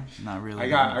 Hey. Not really. I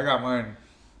got mine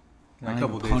a Not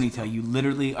couple even days. ponytail. You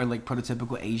literally are like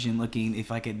prototypical Asian looking.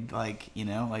 If I could, like, you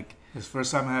know, like It's the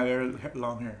first time I had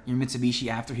long hair. your Mitsubishi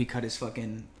after he cut his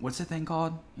fucking, what's the thing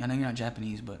called? I know you're not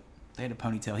Japanese, but they had a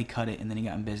ponytail. He cut it and then he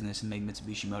got in business and made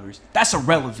Mitsubishi Motors. That's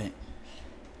irrelevant.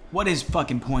 What is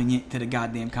fucking poignant to the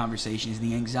goddamn conversation is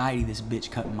the anxiety this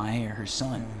bitch cutting my hair. Her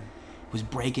son was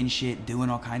breaking shit, doing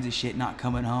all kinds of shit, not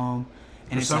coming home.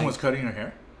 And Her it's son like, was cutting her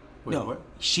hair? Wait, no, what?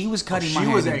 she was cutting she my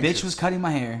hair. was The anxious. bitch was cutting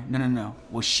my hair. No.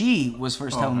 Well, she was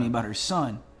first telling me okay. about her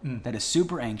son that is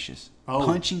super anxious,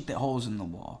 punching the holes in the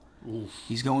wall. Oof.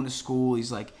 He's going to school.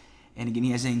 He's like, and again,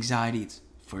 he has anxiety. It's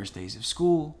first days of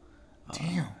school.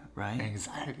 Damn. Right?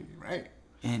 Anxiety, right?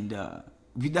 And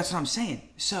that's what I'm saying.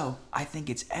 So I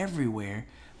think it's everywhere,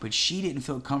 but she didn't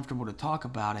feel comfortable to talk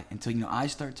about it until, you know, I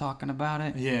start talking about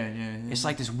it. Yeah. It's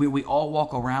like this weird, we all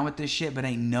walk around with this shit, but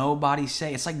ain't nobody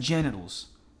say, it's like genitals.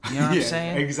 You know what I'm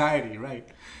saying? Anxiety, right?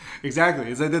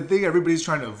 Exactly. It's like the thing everybody's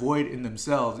trying to avoid in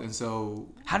themselves, and so.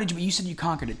 How did you said you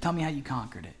conquered it. Tell me how you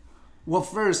conquered it. Well,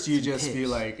 first you just tips. feel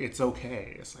like it's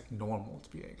okay. It's like normal to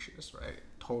be anxious, right?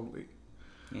 Totally.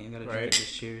 Yeah, you gotta Right. drink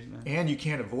this. Cheers, man. And you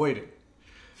can't avoid it.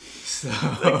 So,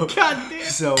 Goddamn.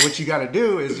 so what you got to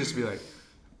do is just be like,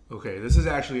 okay, this is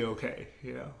actually okay.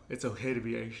 You know, it's okay to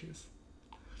be anxious.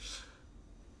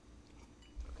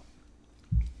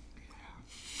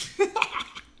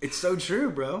 It's so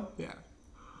true, bro. Yeah.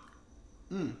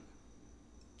 And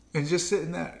just sit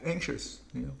in that anxious,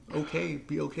 you know, okay,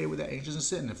 be okay with that anxious and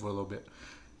sit in it for a little bit.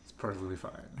 It's perfectly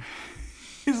fine.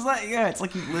 It's like, yeah, it's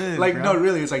like you live. Like, bro. no,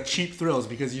 really, it's like cheap thrills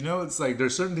because, you know, it's like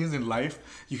there's certain things in life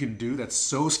you can do that's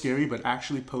so scary but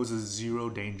actually poses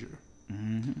zero danger.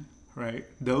 Mm-hmm. Right?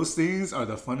 Those things are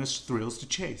the funnest thrills to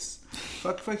chase.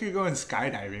 Fuck you're going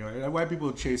skydiving. Right? Why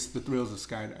people chase the thrills of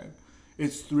skydiving?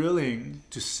 It's thrilling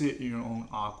to sit in your own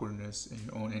awkwardness and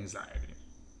your own anxiety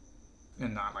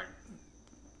and not, like,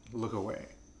 look away.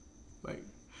 Like,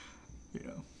 you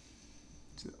know.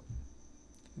 So,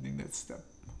 I think that's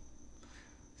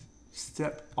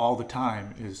step all the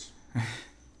time is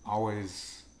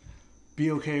always be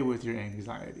okay with your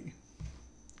anxiety.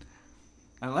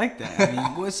 I like that. I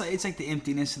mean, well, it's like the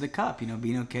emptiness of the cup, you know,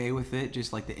 being okay with it,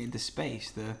 just like the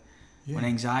space. When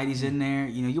anxiety's in there,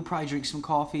 you know, you'll probably drink some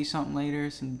coffee, something later,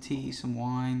 some tea, some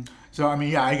wine. So, I mean,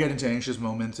 yeah, I get into anxious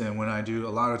moments, and when I do, a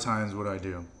lot of times what I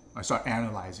do, I start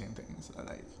analyzing things.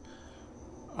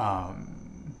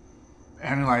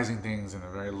 Analyzing things in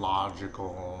a very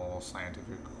logical,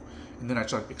 scientific, and then I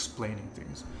start explaining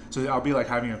things. So I'll be like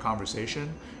having a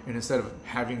conversation, and instead of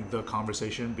having the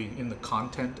conversation being in the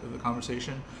content of the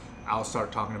conversation, I'll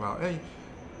start talking about, hey,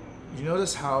 you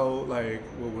notice how, like,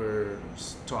 what we're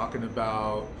talking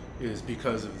about is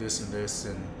because of this and this,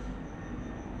 and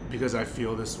because I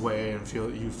feel this way and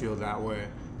you feel that way.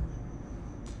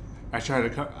 I try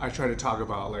to talk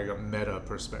about like a meta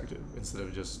perspective instead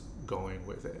of just going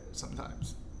with it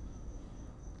sometimes.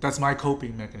 That's my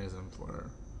coping mechanism for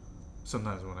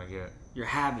sometimes when I get Your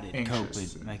habited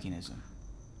anxious. coping mechanism.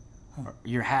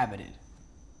 You're habited,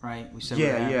 right? We said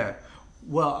Yeah.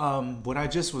 Well, what I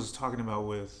just was talking about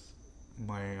with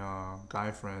my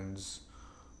guy friends,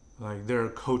 like they're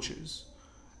coaches,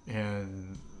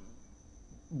 and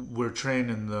we're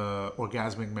trained in the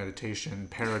orgasmic meditation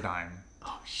paradigm.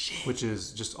 Oh shit! Which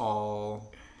is just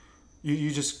all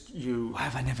you. Why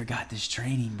have I never got this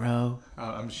training, bro?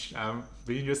 I'm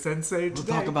being your sensei today. We'll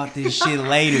talk about this shit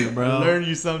later, bro. Learn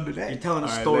you some today. You're telling a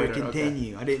All right, story. later,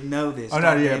 Continue. Okay. I didn't know this. Oh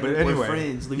no, yeah, but we're anyway,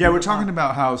 friends. yeah, we're talking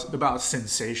about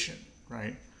sensation,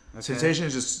 right? Okay. Sensation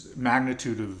is just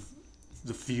magnitude of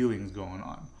the feelings going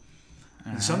on,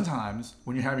 and sometimes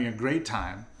when you're having a great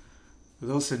time,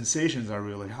 those sensations are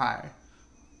really high,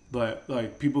 but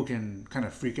like people can kind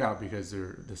of freak out because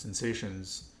the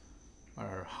sensations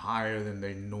are higher than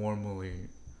they normally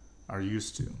are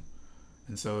used to,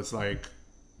 and so it's like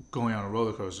going on a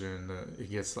roller coaster, and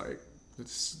it gets like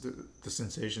the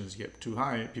sensations get too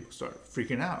high, people start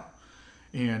freaking out,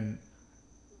 and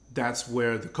that's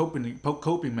where the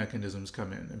coping mechanisms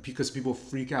come in, and because people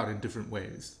freak out in different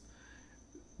ways.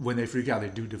 When they freak out, they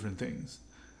do different things.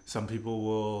 Some people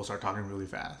will start talking really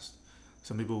fast.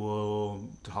 Some people will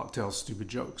tell stupid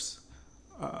jokes.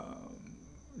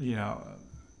 You know,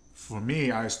 for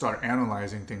me, I start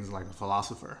analyzing things like a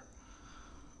philosopher.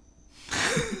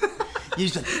 You're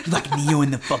like Neo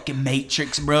in the fucking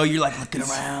Matrix, bro. You're like looking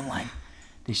around like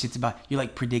this shit's about. You're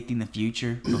like predicting the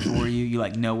future before you. You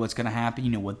like know what's gonna happen.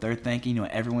 You know what they're thinking. You know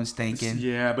what everyone's thinking.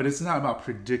 Yeah, but it's not about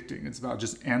predicting. It's about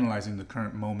just analyzing the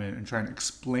current moment and trying to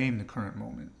explain the current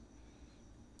moment.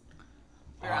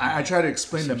 I try to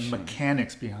explain the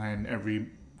mechanics behind every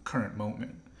current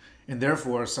moment, and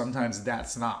therefore sometimes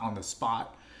that's not on the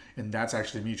spot, and that's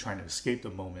actually me trying to escape the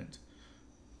moment.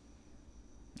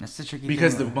 That's the tricky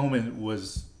because thing. The moment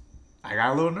was, I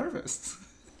got a little nervous.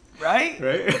 Right?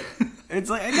 It's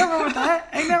like, ain't nothing wrong with that.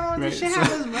 Ain't nothing wrong with this shit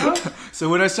happens, bro. So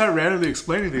when I start randomly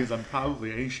explaining things, I'm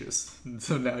probably anxious. And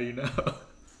so now you know.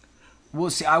 Well,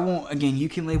 see, I won't. Again, you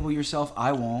can label yourself.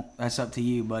 I won't. That's up to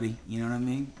you, buddy. You know what I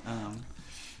mean?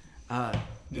 Yeah.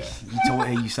 You told,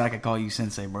 hey, you said I could call you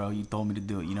sensei, bro. You told me to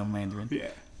do it. You know, Mandarin. Yeah.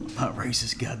 I'm not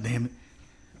racist, goddammit.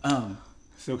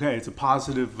 It's okay. It's a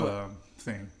positive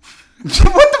thing. What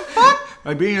the fuck?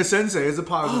 Like being a sensei is a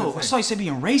positive thing. I saw you said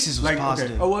being racist was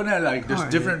positive. Okay. Oh, well, no, like there's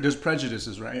Alright. there's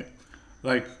prejudices, right?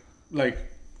 Like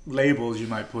labels you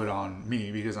might put on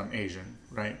me because I'm Asian,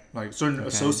 right? Like certain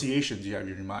associations you have in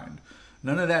your mind.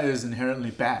 None of that is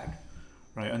inherently bad,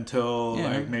 right? Until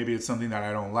like maybe it's something that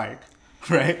I don't like,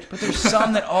 right? But there's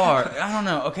some that are. I don't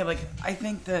know. Okay, like I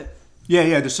think that.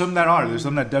 Yeah. There's some that are. There's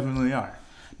some that definitely are.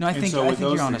 No, I think you're onto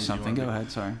things, something. Go ahead.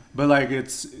 Sorry. But like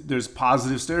there's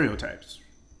positive stereotypes,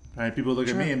 right? People look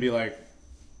at me and be like,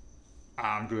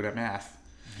 I'm good at math.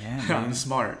 Yeah, I'm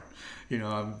smart.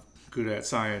 I'm good at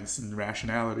science and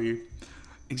rationality.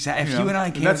 Exactly. If you and I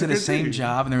came to the same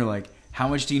job and they were like, how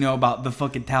much do you know about the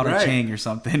fucking Tao Te Ching or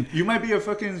something? You might be a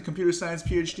fucking computer science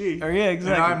PhD. Oh, yeah,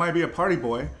 exactly. And I might be a party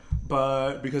boy,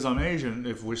 but because I'm Asian,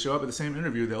 if we show up at the same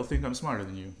interview, they'll think I'm smarter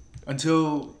than you.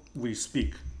 Until we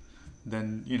speak.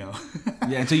 Then, Yeah,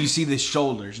 until you see the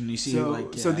shoulders and you see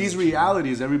So these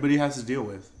realities everybody has to deal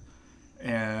with.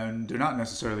 And they're not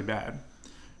necessarily bad.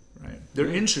 Right? They're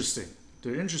interesting.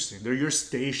 They're your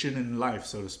station in life,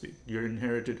 so to speak. You're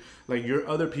inherited, like you're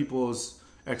other people's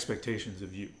expectations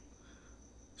of you.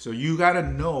 So you gotta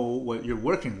know what you're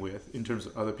working with in terms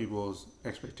of other people's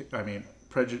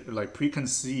like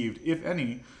preconceived, if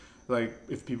any, like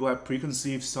if people have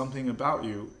preconceived something about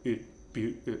you, it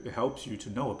helps you to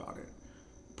know about it,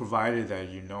 provided that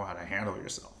you know how to handle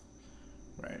yourself,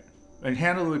 right? And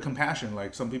handle it with compassion.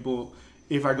 Like some people,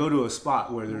 if I go to a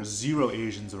spot where there's 0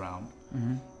 Asians around.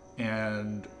 Mm-hmm.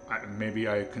 And maybe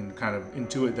I can kind of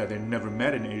intuit that they've never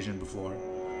met an Asian before,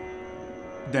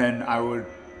 then I would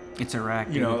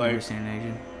interact with an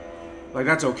Asian. Like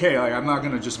that's okay. Like I'm not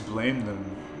gonna just blame them.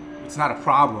 It's not a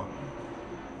problem.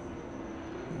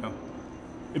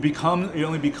 It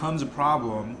only becomes a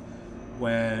problem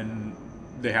when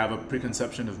they have a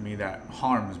preconception of me that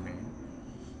harms me,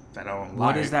 that I don't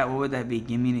like. What is that? What would that be?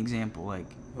 Give me an example.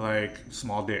 Like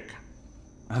small dick.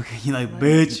 Okay, you're like,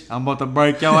 bitch, I'm about to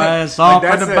break your ass off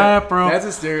in the bathroom. That's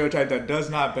a stereotype that does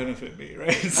not benefit me,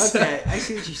 right? Okay, I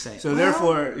see what you're saying. So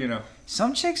therefore,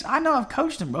 Some chicks, I know I've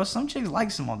coached them, bro. Some chicks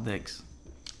like small dicks.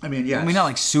 I mean, yes. I mean, not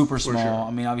like super small. Sure.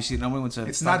 I mean, obviously, nobody wants to.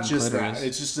 It's not just clitoris. That.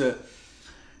 It's just a.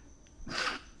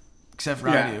 Except for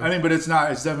I do. I mean, but it's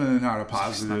not. It's definitely not a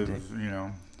positive,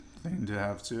 thing to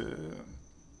have to.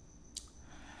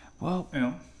 Well,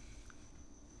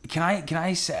 Can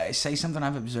I say something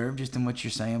I've observed just in what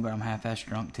you're saying, but I'm half-assed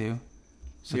drunk too?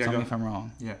 So tell me if I'm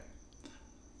wrong. Yeah.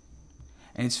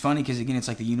 And it's funny because, again, it's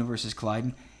like the universe is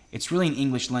colliding. It's really an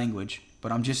English language,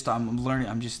 but I'm learning.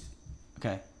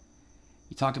 Okay.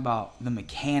 You talked about the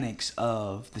mechanics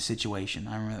of the situation.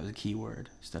 I remember that was a key word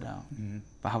stood out. Mm-hmm.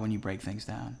 About how when you break things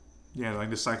down. Yeah, like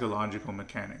the psychological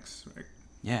mechanics, right?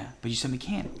 Yeah, but you said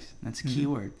mechanics. That's a key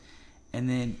word. And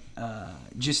then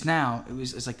just now,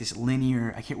 it's like this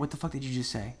linear. What the fuck did you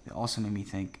just say? It also made me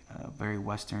think a very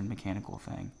Western mechanical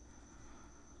thing.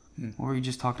 What were you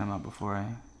just talking about before?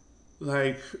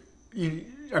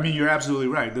 You're absolutely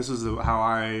right. This is how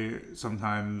I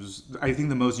think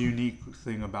the most unique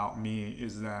thing about me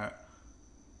is that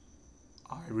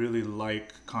I really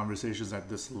like conversations at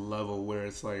this level where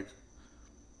it's like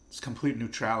it's complete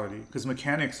neutrality. Because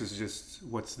mechanics is just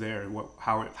what's there,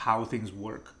 how things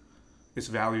work. It's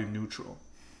value neutral.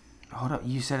 Hold up,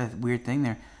 you said a weird thing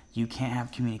there. You can't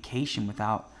have communication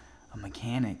without a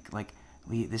mechanic. Like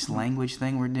this language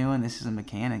thing we're doing, this is a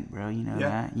mechanic, bro. You know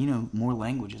that? You know more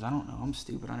languages. I don't know. I'm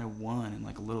stupid. I know one and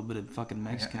like a little bit of fucking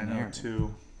Mexican there. I know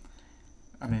two.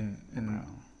 I mean,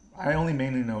 I only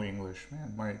mainly know English,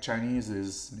 man. My Chinese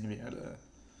is maybe at a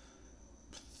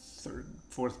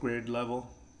 4th grade level.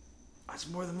 That's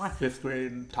more than mine. 5th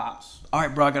grade tops. All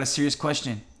right, bro. I got a serious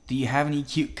question. Do you have any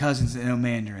cute cousins that know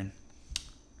Mandarin?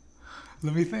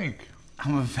 Let me think.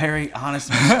 I'm a very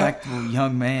honest and respectable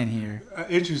young man here.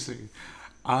 Interesting.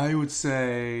 I would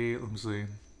say, let me see.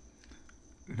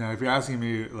 Now, if you're asking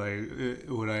me, like,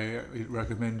 would I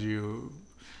recommend you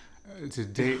to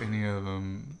date any of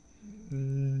them?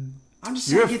 I'm just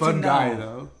You're a fun guy,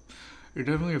 though. You're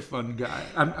definitely a fun guy.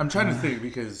 I'm trying to think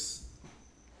because,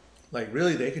 like,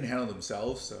 really, they can handle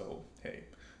themselves. So, hey,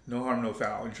 No harm, no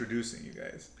foul. Introducing you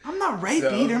guys. I'm not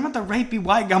rapey either. I'm not the rapey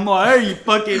white guy. I'm like, hey, you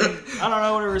fucking, I don't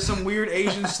know, whatever, some weird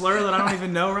Asian slur that I don't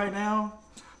even know right now.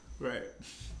 Right.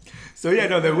 So yeah,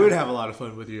 no, they would have a lot of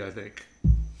fun with you, I think.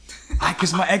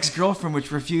 Because my ex-girlfriend,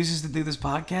 which refuses to do this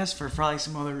podcast for probably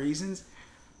some other reasons,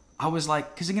 I was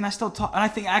like, because again, I still talk, and I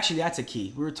think actually that's a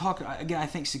key. We were talking, again, I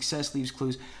think success leaves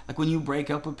clues. Like when you break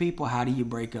up with people, how do you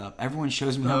break up? Everyone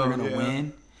shows me how they're going to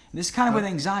win. And this is kind of with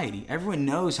anxiety. Everyone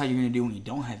knows how you're going to do when you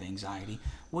don't have anxiety.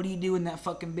 What do you do when that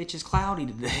fucking bitch is cloudy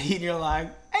today? And you're like,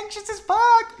 anxious as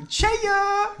fuck.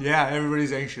 Cheya. Yeah,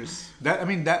 everybody's anxious. But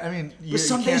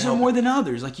some days are more than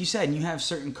others, like you said, and you have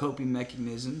certain coping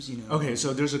mechanisms, you know. Okay,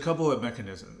 so there's a couple of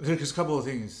mechanisms. There's a couple of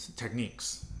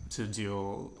techniques to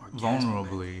deal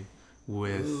vulnerably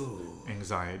with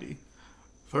anxiety.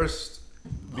 First,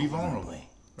 be vulnerable,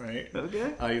 right?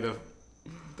 Okay.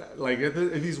 Like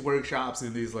in these workshops,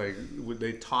 in these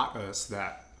they taught us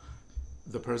that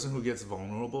the person who gets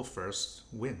vulnerable first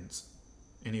wins,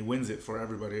 and he wins it for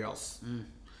everybody else.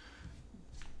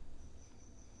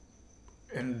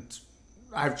 And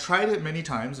I've tried it many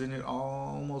times, and it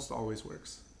almost always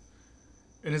works.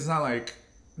 And it's not like,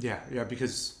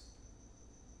 because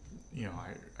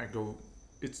I go,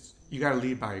 you gotta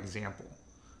lead by example.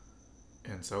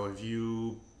 And so if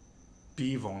you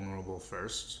be vulnerable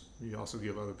first, you also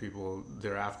give other people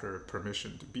thereafter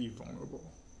permission to be vulnerable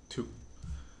too.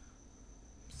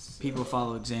 People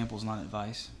follow examples, not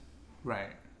advice. Right.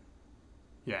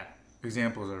 Yeah.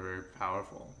 Examples are very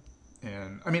powerful.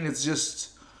 And I mean, it's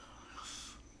just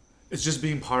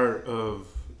being part of,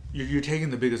 you're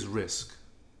taking the biggest risk.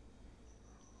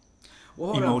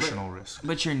 Well, emotional risk.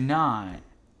 But you're not,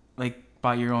 like,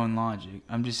 by your own logic.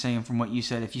 I'm just saying from what you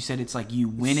said. If you said it's like you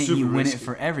win it, you win it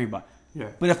for everybody. Yeah.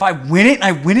 But if I win it,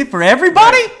 I win it for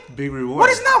everybody? Right. Big reward. What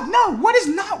is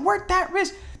not worth that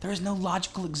risk? There is no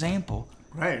logical example.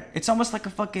 Right. It's almost like a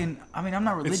fucking, I mean, I'm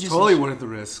not religious. It's totally worth the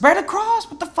risk. Right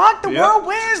across. What the fuck? The world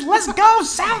wins. Let's go.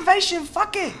 Salvation.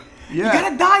 Fuck it. Yeah. You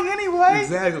gotta die anyway.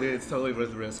 Exactly. It's totally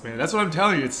worth the risk, man. That's what I'm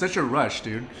telling you. It's such a rush,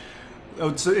 dude.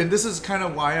 And this is kind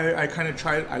of why I kind of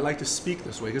I like to speak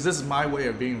this way, because this is my way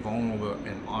of being vulnerable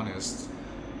and honest,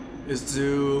 is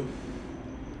to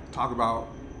talk about,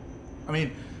 I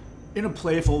mean, in a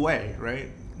playful way, right?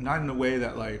 Not in a way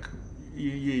that like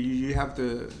you have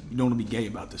to. You don't want to be gay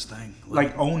about this thing.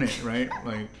 Like own it, right?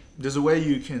 Like there's a way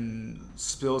you can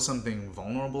spill something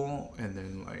vulnerable and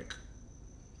then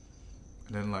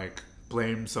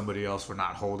blame somebody else for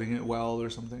not holding it well or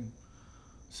something.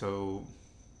 So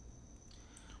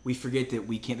we forget that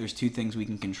we can't. There's two things we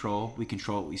can control. We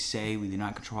control what we say. We do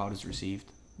not control how it is received,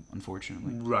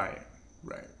 unfortunately. Right.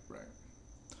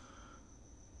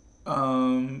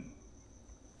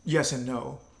 Yes and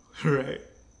no. Right.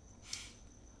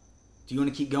 Do you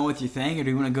want to keep going with your thing, or do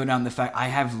you want to go down the fact I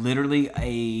have literally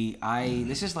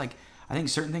this is like, I think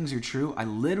certain things are true. I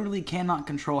literally cannot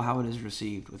control how it is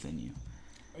received within you.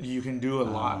 You can do a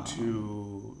lot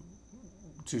to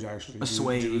actually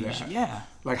assuage, do that. Yeah.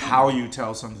 Like how you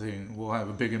tell something will have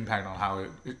a big impact on how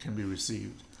it can be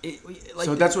received.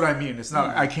 So that's what I mean. It's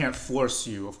not, I can't force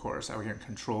you, of course. I can't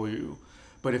control you.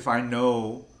 But if I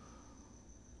know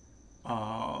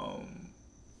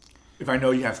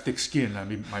you have thick skin, I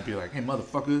might be like, hey,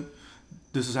 motherfucker,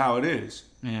 this is how it is.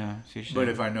 Yeah. But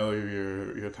if I know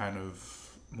you're kind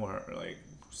of more like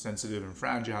sensitive and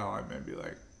fragile, I might be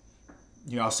like,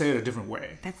 I'll say it a different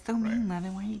way. That's so mean, Mother.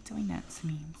 Why are you doing that to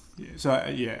me? Yeah. So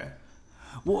yeah.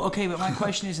 Well, okay, but my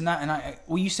question is,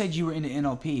 you said you were into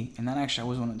NLP, and that actually I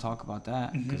always want to talk about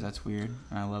that because that's weird,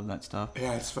 and I love that stuff.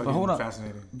 Yeah, it's fucking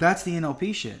fascinating. That's the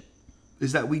NLP shit.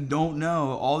 Is that we don't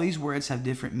know. All these words have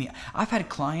different meaning. I've had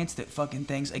clients that fucking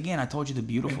things. Again, I told you the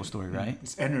beautiful story, right?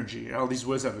 It's energy. All these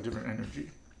words have a different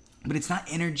energy. But it's not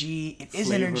energy. It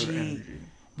is energy.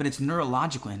 But it's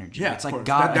neurological energy. Yeah, it's like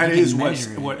God. That is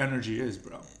what energy is,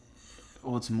 bro.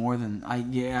 Well, it's more than I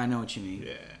know what you mean.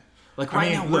 Yeah. Like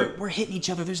now, we're hitting each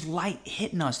other. There's light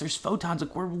hitting us. There's photons.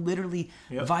 Like we're literally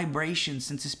vibrations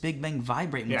since this Big Bang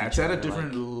vibrating. Yeah, it's at a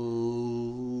different.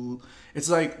 It's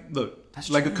like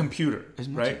like a computer,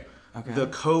 right? Okay. The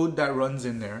code that runs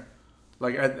in there,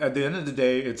 like at the end of the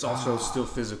day, it's also still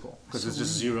physical because it's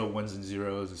just 0, 1s, and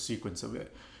 0s, a sequence of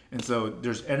it. And so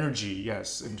there's energy,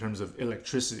 yes, in terms of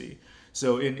electricity.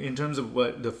 So in terms of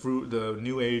what the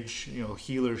New Age,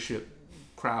 healership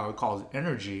crowd calls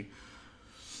energy,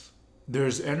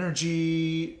 there's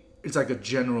energy. It's like a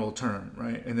general term,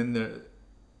 right? And then the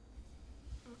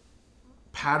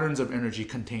patterns of energy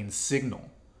contain signal.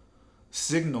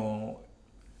 Signal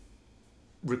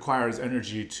requires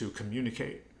energy to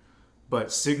communicate,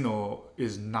 but signal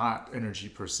is not energy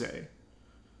per se.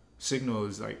 Signal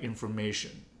is like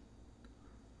information.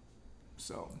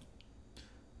 So,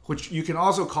 which you can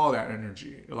also call that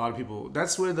energy. A lot of people,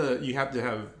 that's where you have to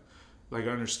have like an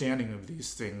understanding of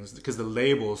these things, because the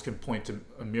labels can point to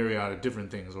a myriad of different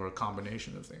things or a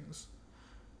combination of things.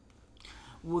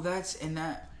 Well,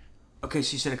 okay,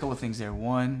 so you said a couple of things there.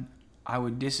 One,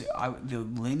 the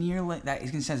linear, that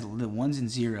is going to say the ones and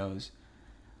zeros,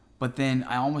 but then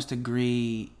I almost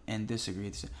agree and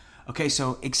disagree. Okay,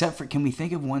 so except for, can we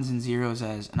think of ones and zeros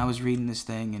as, and I was reading this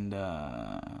thing and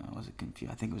was it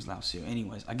confused? I think it was Lao Tzu.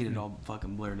 Anyways, I get it all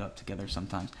fucking blurred up together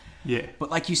sometimes. Yeah. But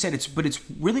like you said, it's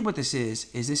really what this is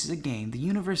this is a game. The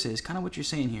universe is kind of what you're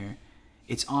saying here.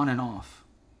 It's on and off.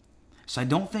 So I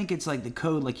don't think it's like the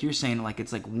code like you're saying, like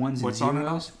it's like ones and zeros. What's on and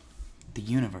off? The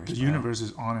universe. The universe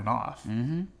is on and off.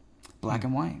 Mm-hmm. Black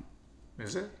and white.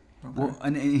 Is it? Okay. Well,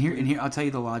 and here I'll tell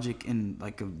you the logic in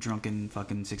like a drunken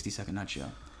fucking 60-second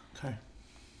nutshell. Okay.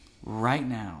 Right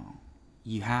now,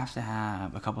 you have to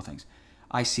have a couple things.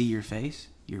 I see your face,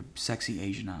 your sexy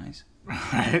Asian eyes. All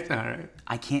right.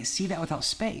 I can't see that without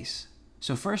space.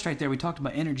 So first right there, we talked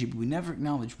about energy, but we never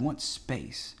acknowledged once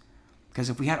space. Because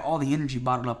if we had all the energy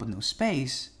bottled up with no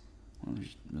space, well,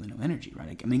 there's really no energy,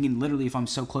 right? I mean, literally, if I'm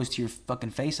so close to your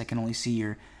fucking face, I can only see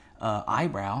your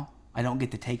eyebrow. I don't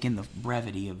get to take in the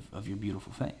brevity of your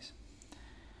beautiful face.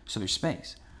 So there's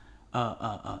space.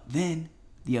 Then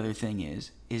the other thing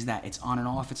is that it's on and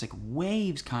off. It's like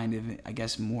waves, kind of. I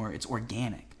guess more. It's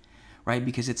organic, right?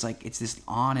 Because it's like it's this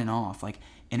on and off. Like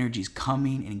energy's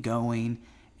coming and going,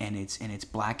 and it's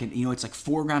black and it's like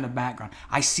foreground and background.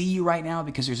 I see you right now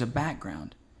because there's a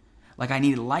background. Like I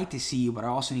need light to see you, but I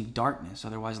also need darkness.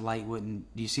 Otherwise, light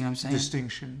wouldn't. Do you see what I'm saying?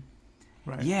 Distinction.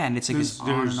 Right. Yeah, and it's like it's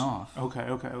on and off.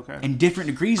 Okay. And different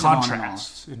degrees of on and off.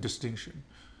 Contrast and distinction.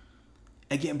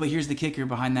 Again, but here's the kicker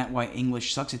behind that, why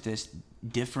English sucks at this.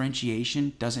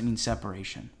 Differentiation doesn't mean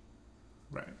separation.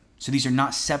 Right. So these are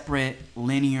not separate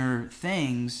linear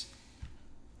things.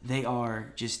 They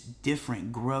are just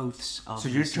different growths of. So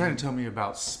you're trying to tell me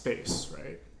about space,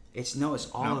 right? It's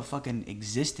all the fucking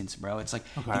existence, bro. It's like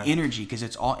okay. The energy, because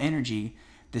it's all energy.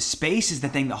 The space is the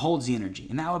thing that holds the energy.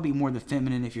 And that would be more the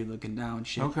feminine if you're looking down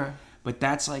shit. Okay. But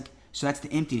that's like, so that's the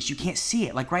emptiness. You can't see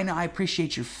it. Like right now, I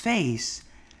appreciate your face.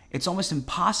 It's almost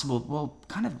impossible, well,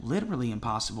 kind of literally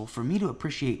impossible for me to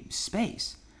appreciate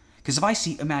space. Because if I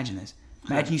see, imagine this.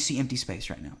 Imagine you see empty space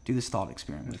right now. Do this thought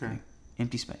experiment with me.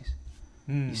 Empty space.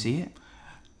 You see it?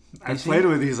 I've played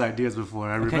with these ideas before.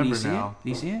 I remember now. Do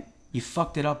you see it? You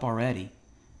fucked it up already.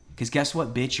 Because guess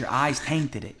what, bitch? Your eyes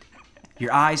tainted it.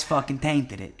 Your eyes fucking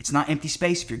tainted it. It's not empty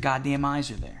space if your goddamn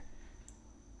eyes are there.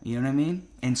 You know what I mean?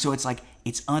 And so it's like,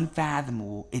 it's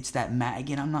unfathomable. It's that,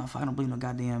 again, I don't believe no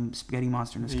goddamn spaghetti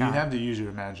monster in the sky. You have to use your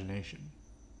imagination.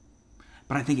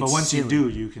 But I think it's But once silly. you do,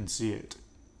 you can see it.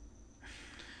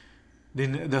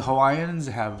 Then the Hawaiians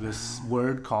have this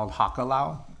word called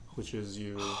hakalau, which is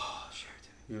you. Oh, share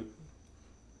it to me.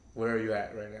 Where are you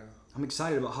at right now? I'm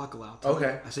excited about hakalau.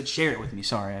 Okay. I said share it with me.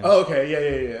 Sorry. Okay.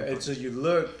 Yeah. It's so you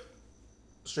look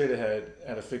straight ahead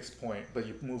at a fixed point, but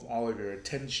you move all of your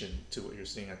attention to what you're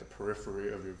seeing at the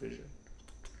periphery of your vision.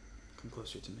 Come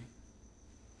closer to me.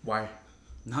 Why?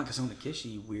 Not because I want to kiss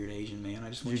you, you weird Asian man. I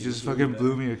just want You you just to fucking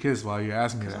blew me a kiss while you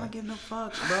asked me Because I that. don't give no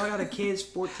fucks, bro. I got a kid,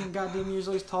 14 goddamn years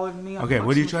old. He's taller than me. Okay,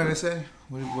 what are you trying to say?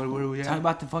 Where are we at? Tell me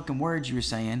about the fucking words you were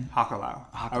saying. Hakalau.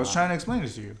 I was trying to explain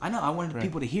this to you. I know. I wanted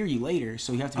people to hear you later,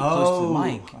 so you have to be Oh, close to the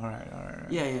mic. All right.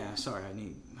 Yeah. Sorry, I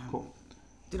need. Cool.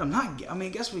 Dude, I'm not. I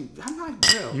mean, I'm not.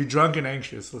 Bro. You drunk and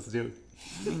anxious. Let's do it.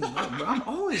 I mean, bro, I'm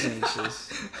always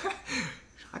anxious.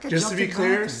 I got Just to be jumped in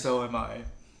clear, baths. so am I.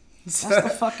 That's the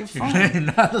fucking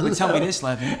fun. But tell me this,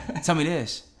 Levin. Tell me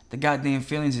this. The goddamn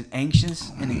feelings of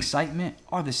anxious and excitement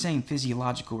are the same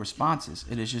physiological responses.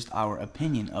 It is just our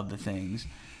opinion of the things,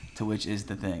 to which is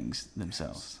the things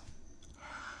themselves.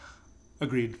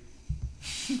 Agreed.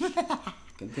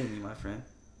 Continue, my friend.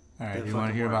 All right, you want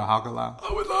to hear about hakalau?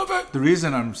 I would love it. The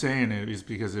reason I'm saying it is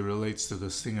because it relates to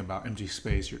this thing about empty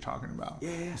space you're talking about. Yeah.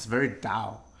 It's very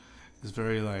Tao. It's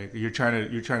very like you're trying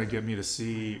to get me to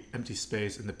see empty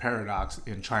space and the paradox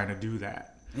in trying to do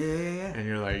that. Yeah. And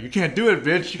you're like, you can't do it,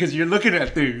 bitch, because you're looking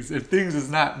at things. If things is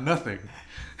not nothing.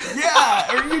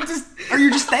 Yeah, or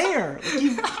you're just there.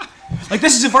 Like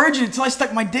this is a virgin until I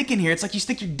stuck my dick in here. It's like you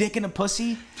stick your dick in a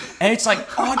pussy, and it's like,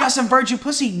 oh, I got some virgin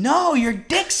pussy. No, your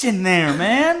dick's in there,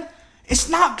 man. It's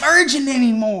not virgin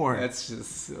anymore. That's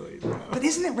just silly, bro. But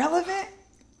isn't it relevant?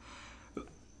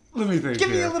 Let me think. Give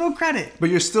me a little credit. But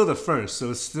you're still the first,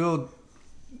 so it's still,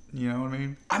 you know what I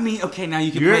mean? I mean, okay, now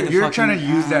you can play the You're fucking... trying to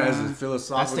use that as a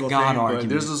philosophical that's the God thing, argument. but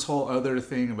there's this whole other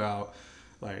thing about,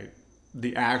 like,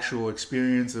 the actual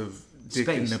experience of dick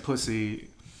in Space. the pussy.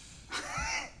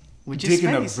 Which is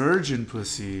Digging a space. virgin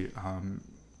pussy, I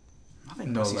think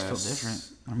no pussies feel less.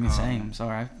 different. I'm same. I'm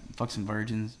sorry. I fuck some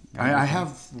virgins. I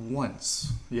have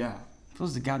once, yeah.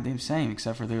 Feels the goddamn same,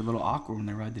 except for they're a little awkward when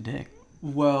they ride the dick.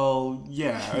 Well,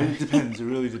 yeah, it depends. It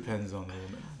really depends on the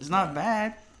woman. It's not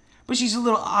bad. But she's a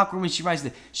little awkward when she rides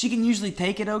the... She can usually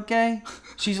take it okay.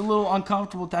 She's a little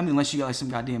uncomfortable. I mean, unless you got like some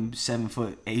goddamn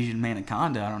 7-foot Asian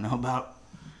anaconda I don't know about.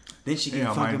 Then she can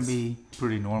fucking mine's be...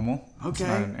 pretty normal. It's Okay.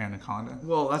 not an anaconda.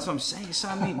 Well, that's what I'm saying. So,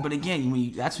 I mean, but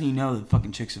again, that's when you know the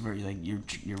fucking chicks are very... Like,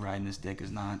 you're riding this dick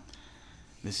is not...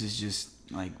 This is just,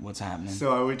 like, what's happening.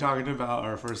 So are we talking about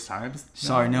our first times?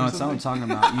 Sorry, no, or it's not what I'm something?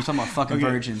 talking about. You're talking about fucking Okay.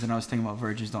 virgins, and I was thinking about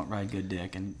virgins don't ride good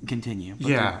dick, and continue. But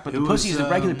Yeah, but it the pussy was, is a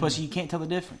regular pussy. You can't tell the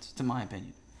difference, to my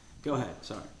opinion. Go ahead.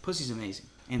 Sorry. Pussy's amazing.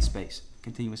 In space.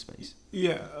 Continue with space.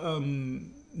 Yeah,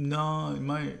 no,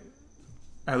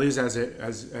 at least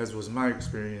as was my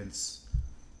experience,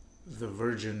 the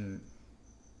virgin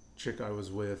chick I was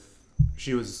with,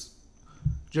 she was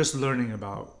just learning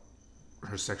about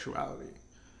her sexuality,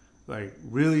 like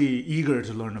really eager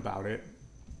to learn about it,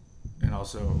 and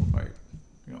also like,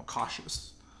 you know,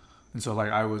 cautious, and so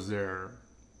like I was there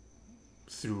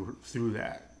through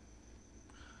that.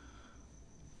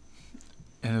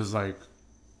 And it was like,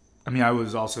 I mean, I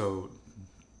was also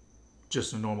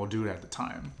just a normal dude at the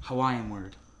time. Hawaiian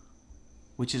word.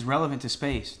 Which is relevant to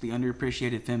space. The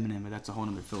underappreciated feminine, but that's a whole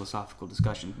other philosophical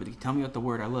discussion. But tell me about the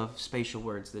word. I love spatial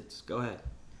words. Go ahead.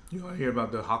 You want to hear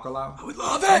about the hakalau? I would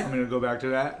love I'm it. going to go back to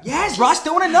that. Yes, Ross,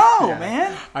 don't want to know, Yeah.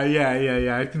 man.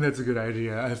 Yeah. I think that's a good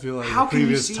idea. I feel like How the can you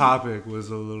previous see- topic was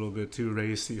a little bit too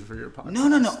racy for your podcast.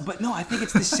 No. But no, I think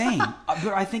it's the same.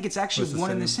 But I think it's actually What's the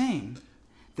one and the same.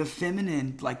 The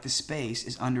feminine, like the space,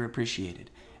 is underappreciated.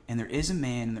 And there is a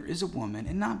man and there is a woman.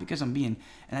 And not because I'm being...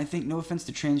 And I think, no offense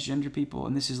to transgender people,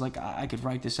 and this is like... I could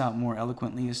write this out more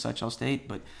eloquently as such, I'll state.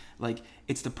 But, like,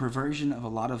 it's the perversion of a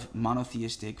lot of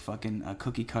monotheistic fucking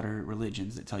cookie-cutter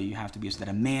religions that tell you have to be... that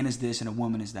a man is this and a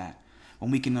woman is that.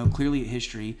 When we can know clearly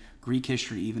history, Greek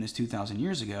history even as 2,000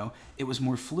 years ago, it was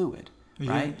more fluid,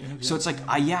 right? Yeah. So it's like,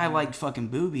 I like fucking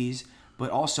boobies... But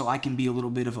also, I can be a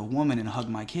little bit of a woman and hug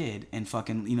my kid and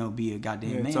fucking, you know, be a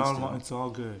goddamn man still. It's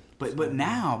all good. But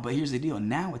here's the deal.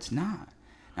 Now it's not.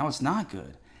 Now it's not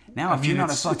good. Now if you're not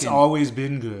a fucking... It's always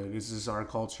been good. It's just our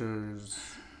culture's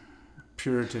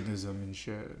puritanism and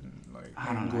shit. And like I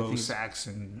don't know. I think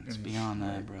Anglo-Saxon. it's and beyond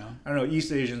shit. that, bro. I don't know.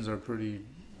 East Asians are pretty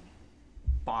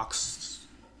boxy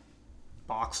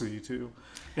too.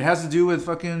 It has to do with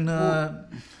fucking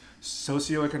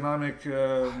socioeconomic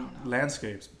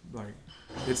landscapes. Like,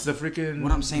 it's the freaking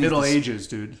What I'm saying is Middle this- Ages,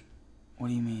 dude. What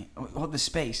do you mean? Well, the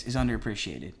space is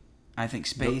underappreciated. I think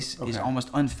space is Okay. almost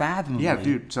unfathomably Yeah,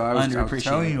 dude. So I was underappreciated.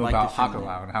 telling you like about the feminine.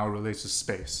 hakalau and how it relates to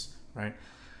space, right?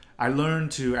 I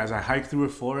learned to, as I hike through a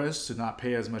forest, to not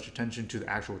pay as much attention to the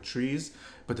actual trees,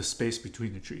 but the space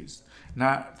between the trees.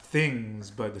 Not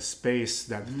things, but the space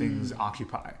that the things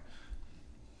occupy.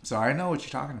 So I know what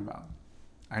you're talking about.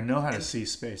 I know how to see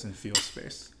space and feel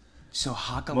space. So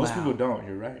hakalau... Most people don't.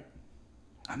 You're right.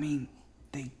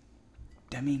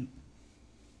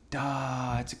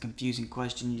 It's a confusing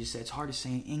question. You just said it's hard to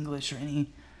say in English or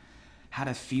how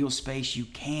to feel space. You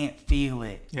can't feel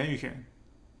it. Yeah, you can.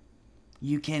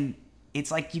 You can.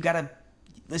 It's like you gotta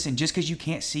listen. Just because you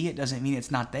can't see it doesn't mean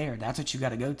it's not there. That's what you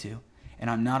gotta go to. And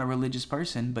I'm not a religious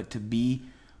person, but to be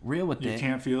real with You it,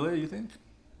 can't feel it, you think?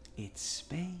 it's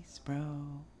space,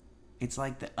 bro. It's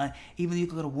like even you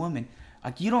look at a woman.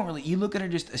 Like you look at her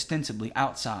just ostensibly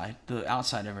outside, the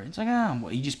outside of her. It's like,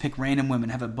 you just pick random women,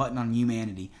 have a button on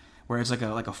humanity, where it's like a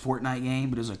Fortnite game,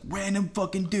 but it's like random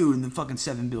fucking dude and then fucking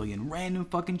 7 billion, random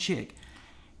fucking chick.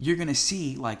 You're gonna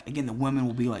see, like, again, the women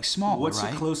will be like smaller, What's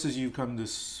right? the closest you've come to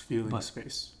feeling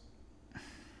space?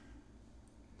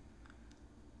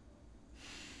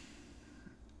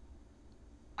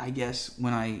 I guess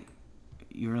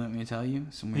you really want me to tell you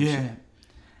some weird Yeah. shit?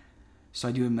 So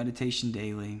I do a meditation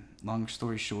daily, long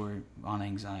story short, on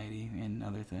anxiety and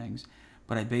other things.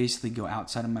 But I basically go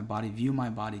outside of my body, view my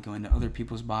body, go into other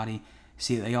people's body,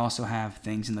 see that they also have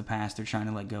things in the past they're trying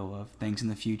to let go of, things in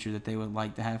the future that they would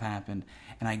like to have happen.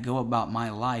 And I go about my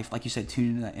life, like you said, tune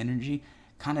into that energy,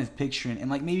 kind of picturing, and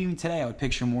like maybe even today I would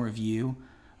picture more of you,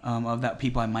 of that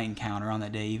people I might encounter on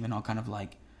that day, even I'll kind of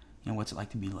like, you know, what's it like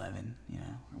to be 11, you know,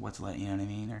 or you know what I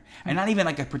mean? And not even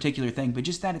like a particular thing, but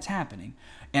just that it's happening.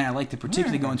 And I like to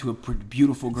particularly go into a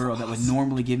beautiful girl that would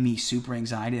normally give me super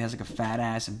anxiety, that has like a fat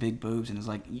ass and big boobs, and is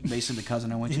like basically the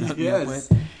cousin I want you to hook me up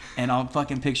with. And I'll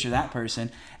fucking picture that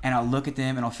person, and I'll look at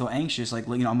them and I'll feel anxious, like,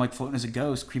 you know, I'm like floating as a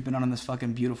ghost, creeping on this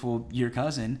fucking beautiful, your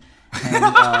cousin,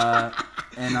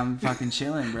 And I'm fucking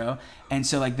chilling, bro. And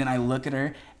so like then I look at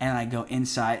her and I go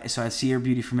inside. So I see her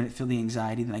beauty for a minute, feel the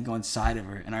anxiety. Then I go inside of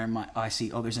her and I see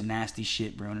there's a nasty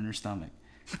shit brewing in her stomach,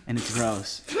 and it's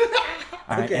gross.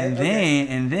 All right, Okay,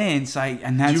 and then so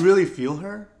and that's. Do you really feel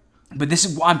her? But this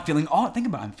is what I'm feeling. Think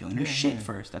about it, I'm feeling her shit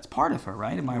first. That's part of her,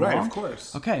 right? Am I wrong? Right, of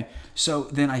course. Okay, so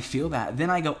then I feel that. Then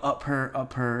I go up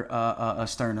her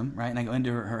sternum, right? And I go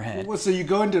into her head. Well, so you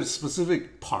go into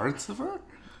specific parts of her?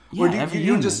 Yeah, or do every you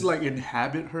human. just like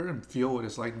inhabit her and feel what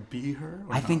it's like to be her?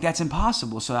 I think that's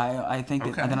impossible. So I think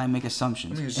that then I make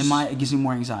assumptions. I mean, it's it gives me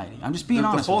more anxiety. I'm just being the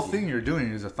honest. whole with thing you're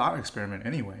doing is a thought experiment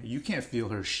anyway. You can't feel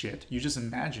her shit. You just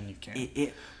imagine you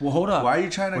can. Well, hold up. Why are you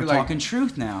trying to We're like? talking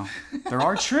truth now. There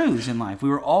are truths in life.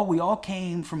 We all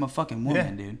came from a fucking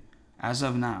woman, dude. As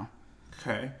of now.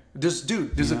 Okay. There's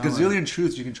a gazillion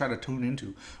truths you can try to tune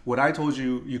into. What I told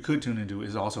you could tune into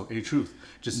is also a truth.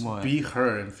 Just be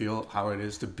her and feel how it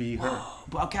is to be her.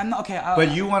 But okay,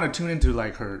 but you want to tune into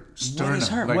like her sternum, What is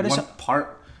her? like What is one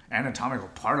part, anatomical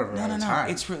part of her at a time.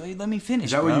 It's really. Let me finish.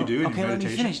 Is that bro. what you do in Okay, let me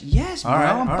meditation? finish. Yes, bro.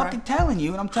 I'm fucking telling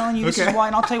you, and I'm telling you this is why,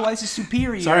 and I'll tell you why this is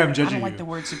superior. Sorry, I'm judging I don't like you. the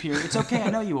word superior. It's okay. I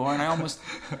know you are, and I almost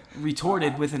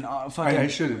retorted with an fucking. I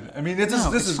shouldn't. I mean, this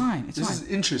is fine. This is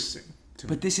interesting.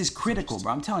 But this is critical,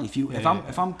 bro. I'm telling you, if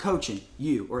I'm coaching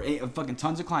you or fucking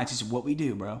tons of clients, this is what we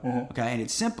do, bro. Okay, and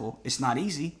it's simple. It's not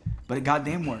easy, but it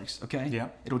goddamn works. Okay. Yeah.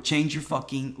 It'll change your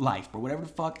fucking life, bro. Whatever the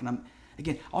fuck. And I'm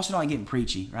also not getting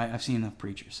preachy, right? I've seen enough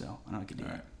preachers, so I know I can do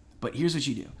it. But here's what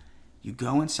you do: you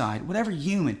go inside, whatever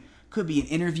human. Could be an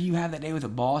interview you have that day with a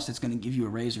boss that's going to give you a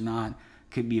raise or not.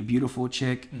 Could be a beautiful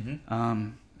chick.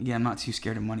 Yeah, I'm not too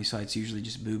scared of money, so it's usually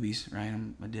just boobies, right?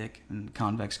 I'm a dick. And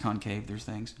convex, concave, there's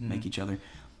things. Make each other.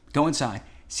 Go inside.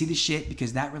 See the shit,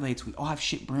 because that relates. We all have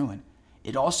shit brewing.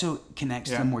 It also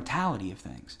connects to the mortality of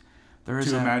things.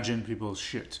 Imagine people's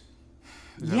shit.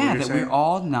 That we're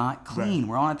all not clean. Right.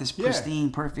 We're all not this pristine,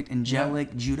 perfect,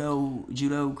 angelic,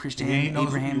 judo Christian,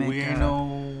 Abrahamic.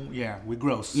 We're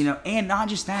gross. You know, and not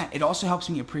just that. It also helps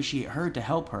me appreciate her to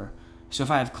help her. So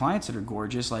if I have clients that are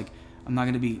gorgeous, like, I'm not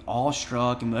going to be all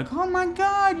struck and be like, oh my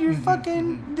God, you're you've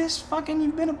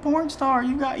been a porn star.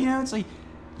 You got, it's like,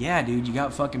 yeah, dude, you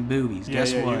got fucking boobies.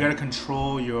 Guess what? You got to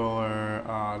control your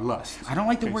lust. I don't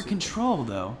like the word control,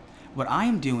 though. What I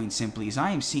am doing simply is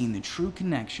I am seeing the true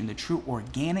connection, the true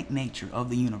organic nature of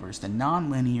the universe, the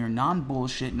non-linear,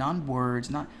 non-bullshit,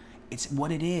 non-words, it's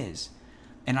what it is.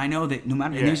 And I know that no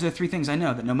matter, and these are the three things I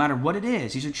know, that no matter what it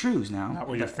is, these are truths now. Not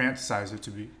what you fantasize it to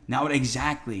be. Not what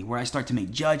exactly, where I start to make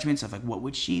judgments of like, what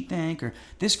would she think? Or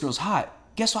this girl's hot.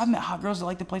 Guess what? I've met hot girls that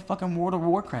like to play fucking World of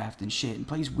Warcraft and shit and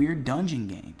play these weird dungeon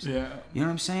games. Yeah. You know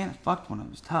what I'm saying? I fucked one of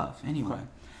them. It was tough. Anyway. Okay.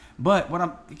 But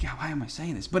why am I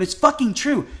saying this? But it's fucking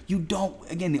true. You don't,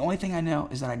 again, the only thing I know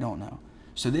is that I don't know.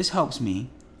 So this helps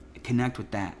me connect with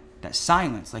that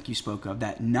silence, like you spoke of,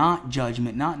 that not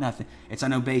judgment, not nothing. It's, I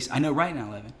know right now,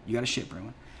 Levin, you got a shit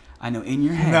brewing. I know in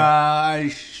your head. Nah,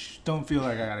 I don't feel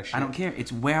like I got a shit. I don't care.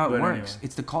 It's how it works. Anyway.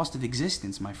 It's the cost of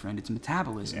existence, my friend. It's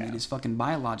metabolism. Yeah. It is fucking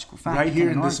biological fact. Right here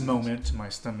in this moment, my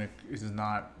stomach is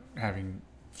not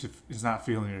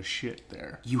feeling your shit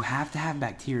there. You have to have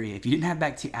bacteria. If you didn't have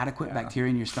adequate bacteria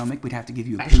in your stomach, we'd have to give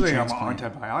you a Actually, I'm on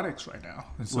antibiotics right now.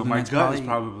 And so my gut is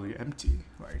probably empty.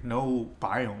 Like, no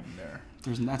biome there.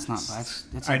 That's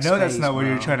like I know that's not what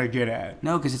you're trying to get at.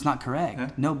 No, because it's not correct. Huh?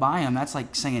 No biome. That's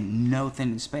like saying no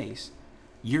thing in space.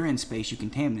 You're in space. You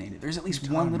contaminate it. There's at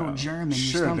least one little germ in your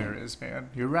stomach. Sure, there is,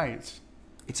 man. You're right.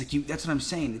 It's like that's what I'm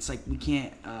saying. It's like we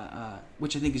can't,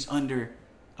 which I think is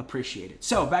underappreciated.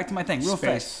 So back to my thing, real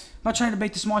fast. I'm not trying to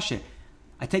debate the small shit.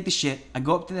 I take the shit. I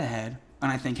go up to the head,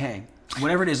 and I think, hey,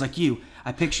 whatever it is, like you.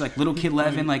 I picture like little kid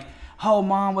Levin, like, oh,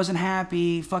 mom wasn't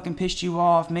happy, fucking pissed you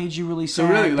off, made you really sad.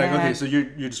 So really, like, okay, so you're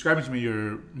describing to me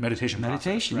your meditation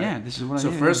process, right? Yeah, this is what I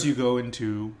do. So first you go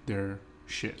into their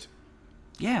shit.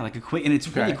 Yeah, like a quick, and it's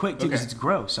really quick too, because it's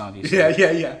gross, obviously.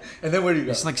 Yeah. And then where do you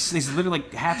go? It's literally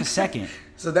like half a second.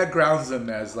 So that grounds them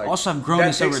as like. Also, I've grown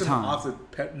this over time. That takes them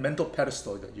off the mental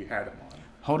pedestal that you had them on.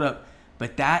 Hold up.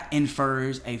 But that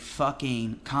infers a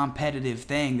fucking competitive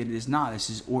thing that it is not. This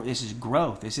is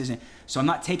growth. This isn't. So I'm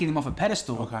not taking them off a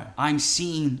pedestal. Okay. I'm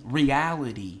seeing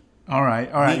reality. All right.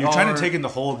 You're trying to take in the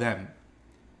whole them.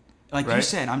 Like you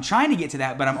said, I'm trying to get to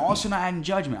that, but I'm also not adding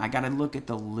judgment. I got to look at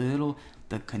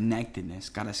the connectedness.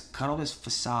 Got to cut all this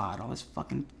facade, all this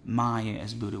fucking Maya,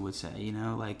 as Buddha would say. You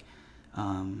know, like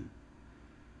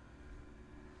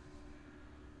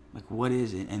what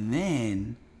is it? And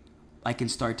then I can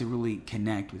start to really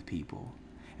connect with people.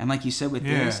 And like you said with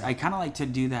this, I kind of like to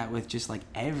do that with just like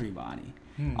everybody.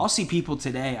 I'll see people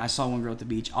today. I saw one girl at the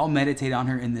beach. I'll meditate on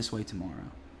her in this way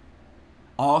tomorrow.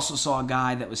 also saw a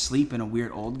guy that was sleeping, a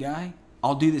weird old guy.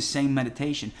 I'll do the same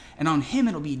meditation. And on him,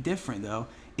 it'll be different, though.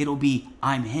 It'll be,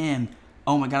 I'm him.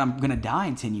 Oh, my God, I'm going to die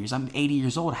in 10 years. I'm 80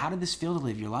 years old. How did this feel to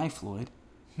live your life, Floyd?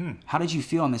 How did you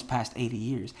feel in this past 80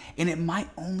 years? And it might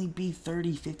only be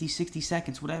 30, 50, 60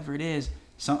 seconds, whatever it is.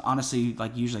 Honestly,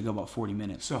 like usually I go about 40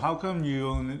 minutes. So how come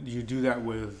you do that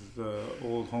with the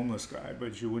old homeless guy,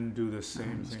 but you wouldn't do the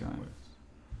same thing with...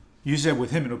 You said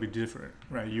with him it'll be different,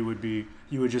 right? You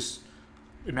would just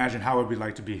imagine how it would be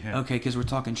like to be him. Okay, because we're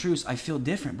talking truths. I feel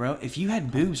different, bro. If you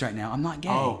had boobs right now, I'm not gay.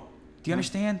 Oh. Do you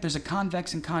understand? There's a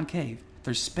convex and concave.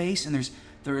 There's space, and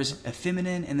there is a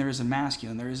feminine and there is a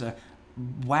masculine. There is a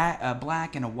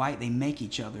black and a white. They make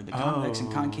each other. The convex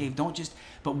and concave don't just...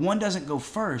 But one doesn't go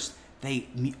first. They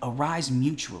arise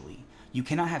mutually. You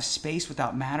cannot have space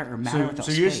without matter or matter without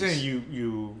space. So you're saying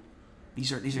you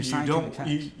These are scientific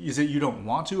facts. Is it you don't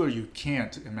want to, or you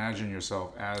can't imagine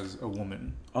yourself as a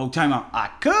woman? Oh, time out. I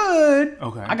could.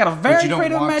 Okay. I got a very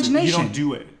creative imagination. You don't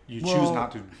do it. You choose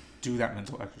not to do that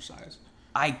mental exercise.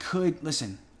 I could.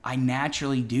 Listen, I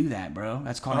naturally do that, bro.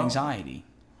 That's called anxiety.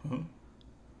 Huh?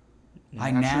 You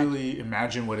naturally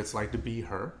imagine what it's like to be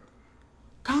her?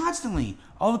 Constantly.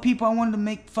 All the people I wanted to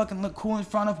make fucking look cool in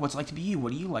front of, what's it like to be you?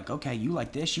 What do you like? Okay, you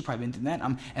like this. You probably been through that.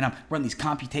 I'm running these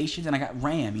computations, and I got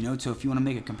RAM, so if you want to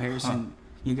make a comparison,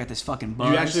 you got this fucking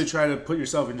buzz. You actually try to put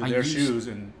yourself into their shoes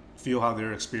and feel how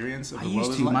their experience of the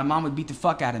world is like? My mom would beat the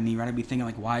fuck out of me, right? I'd be thinking,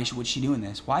 like, what's she doing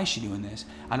this? Why is she doing this?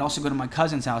 I'd also go to my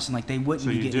cousin's house, and, like, they wouldn't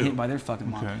be getting hit by their fucking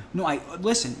mom. Okay. No,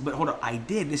 listen, but hold on. I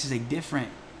do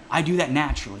that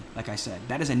naturally, like I said.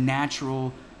 That is a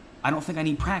natural... I don't think I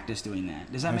need practice doing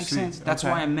that. Does that make sense? That's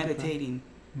why I'm meditating.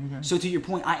 Okay. So to your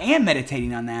point, I am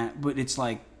meditating on that, but it's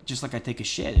like, just like I take a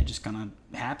shit. It just kind of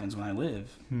happens when I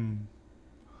live.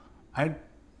 I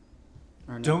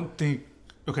don't think...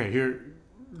 Okay, here...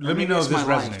 Let me know if this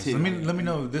resonates. Let me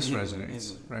know if this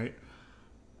resonates, right?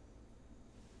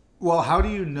 Well, how do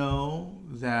you know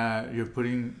that you're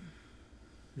putting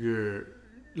your...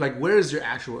 Like, where is your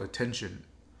actual attention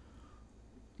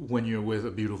when you're with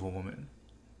a beautiful woman?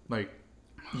 Like,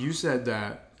 you said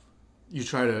that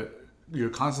you're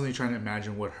constantly trying to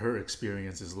imagine what her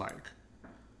experience is like.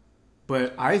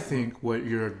 But I think what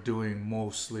you're doing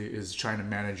mostly is trying to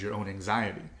manage your own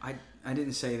anxiety. I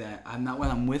didn't say that. I'm not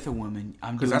when I'm with a woman.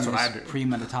 I'm doing this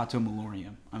premeditato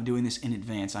malorium. I'm doing this in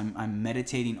advance. I'm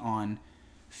meditating on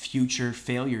future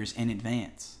failures in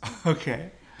advance.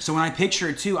 Okay. So when I picture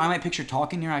it too, I might picture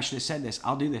talking to her. I should have said this.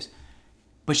 I'll do this.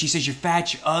 But she says, you're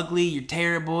fat, you're ugly, you're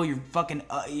terrible, you're fucking...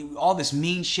 all this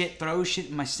mean shit, throw shit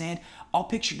in my sand. I'll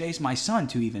picture days, my son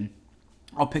too even.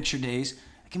 I'll picture days,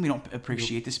 again, we don't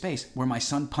appreciate the space, where my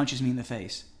son punches me in the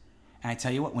face. And I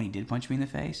tell you what, when he did punch me in the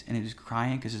face, and he was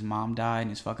crying because his mom died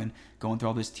and he's fucking going through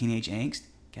all this teenage angst,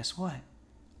 guess what?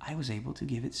 I was able to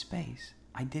give it space.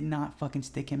 I did not fucking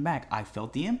stick him back. I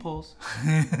felt the impulse.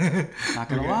 Not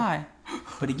gonna lie.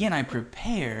 But again, I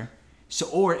prepare... So,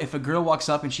 or if a girl walks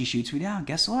up and she shoots me down,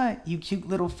 guess what? You cute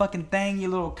little fucking thing, you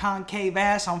little concave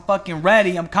ass, I'm fucking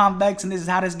ready. I'm convex and this is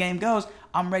how this game goes.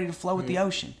 I'm ready to flow with the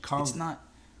ocean. It's not...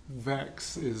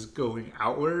 Convex is going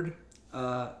outward?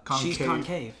 She's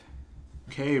concave.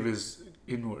 Cave is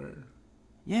inward.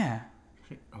 Yeah.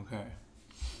 Okay.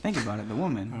 Think about it, the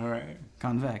woman. All right.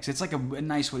 Convex. It's like a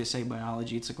nice way to say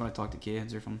biology. It's like when I talk to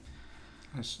kids or from...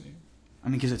 I see. I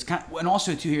mean, because it's... And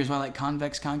also, too, here's why I like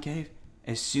convex, concave.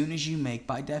 As soon as you make,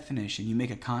 by definition, you make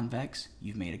a convex,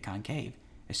 you've made a concave.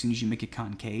 As soon as you make a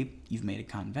concave, you've made a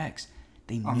convex.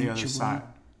 On the other side.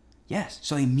 Yes.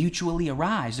 So they mutually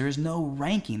arise. There is no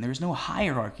ranking. There is no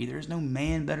hierarchy. There is no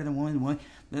man better than woman.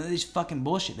 This fucking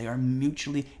bullshit. They are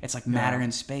mutually... It's like matter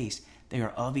and space. They are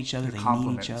of each other. They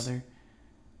need each other.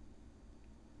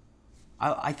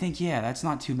 I think, that's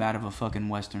not too bad of a fucking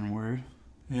Western word.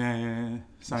 Yeah.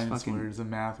 Science word is a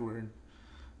math word.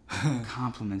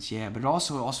 Compliments, but it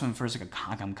also infers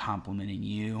like I'm complimenting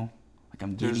you, like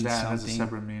I'm giving something. Has a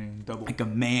separate meaning, double. Like a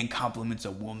man compliments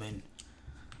a woman.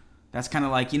 That's kind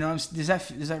of like, does that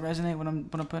resonate what I'm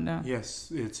putting down?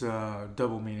 Yes, it's a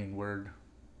double meaning word.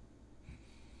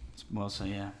 Well, so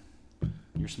yeah,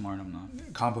 you're smart. I'm not.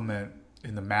 Compliment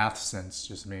in the math sense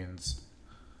just means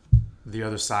the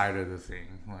other side of the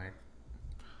thing, like.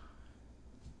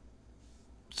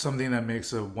 Something that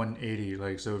makes a 180,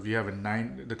 like, so if you have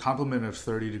the complement of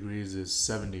 30 degrees is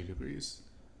 70 degrees.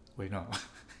 Wait, no.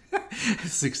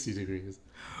 60 degrees.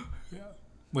 Yeah.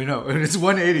 Wait, no. It's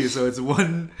 180, so it's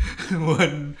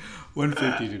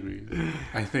 150 degrees,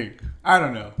 I think. I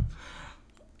don't know.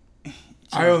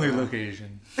 I only look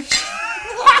Asian.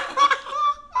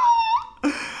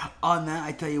 On that,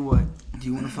 I tell you what. Do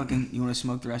you want to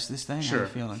smoke the rest of this thing? Sure. How are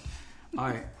you feeling? All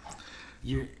right.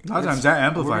 You're, A lot of times that we're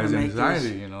amplifies gonna make anxiety,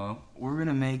 this- you know. We're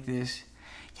gonna make this.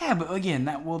 Yeah, but again,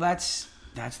 that's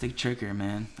the kicker,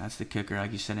 man. That's the kicker,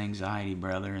 like you said, anxiety,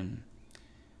 brother, and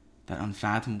that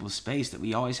unfathomable space that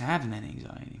we always have in that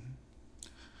anxiety.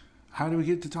 How do we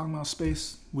get to talking about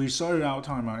space? We started out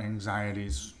talking about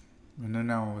anxieties, and then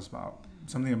now it was about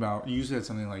something about, you said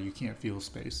something like you can't feel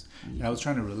space. And I was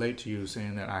trying to relate to you,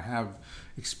 saying that I have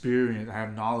experience, I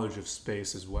have knowledge of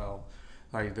space as well.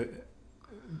 Like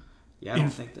Yeah, I don't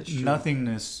think that's true.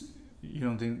 Nothingness. You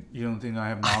don't think I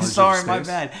have knowledge Sorry, of space? my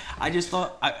bad. I just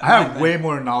thought I have way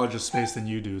more knowledge of space than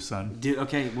you do, son. Dude,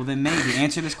 okay, well then maybe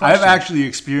answer this I question. have actually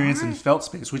experienced and felt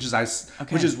space, which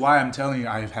is why I'm telling you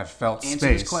I have felt Answer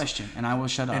space. this question, and I will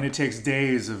shut up. And it takes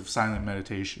days of silent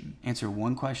meditation. Answer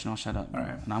one question, I'll shut up. All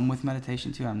right. And I'm with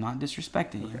meditation too. I'm not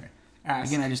disrespecting you. Okay.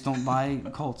 Ask. Again, I just don't buy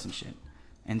cults and shit.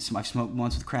 And I've smoked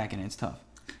once with crack, and it's tough.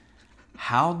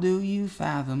 How do you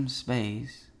fathom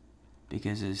space?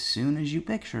 Because as soon as you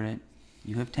picture it,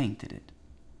 you have tainted it.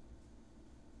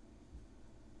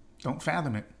 Don't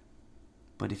fathom it.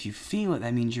 But if you feel it,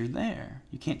 that means you're there.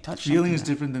 You can't touch Feeling is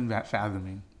something. different than that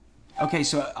fathoming. Okay,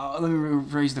 so let me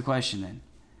rephrase the question then.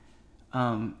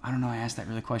 I don't know. I asked that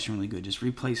question really good. Just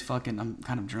replace fucking. I'm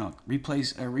kind of drunk.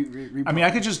 Replace. I mean, I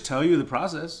could just tell you the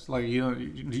process. Like you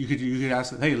could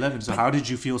ask, hey, Levin. So how did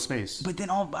you feel space? But then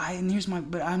and here's my.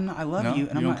 But I'm not. I love No? you.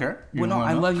 And You I'm don't care? You Well, don't no.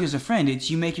 wanna I know? love you as a friend. It's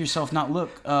you make yourself not look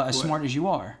as smart as you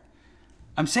are.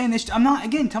 I'm saying this. I'm not.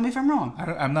 Again, tell me if I'm wrong.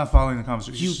 I'm not following the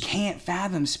conversation. You can't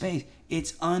fathom space.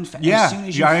 It's Yeah, as soon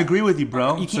as you I agree with you,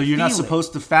 bro. You So can't you're not feel it.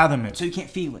 supposed to fathom it. So you can't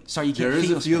feel it. Sorry, you can't There is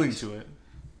feel a feeling space. to it.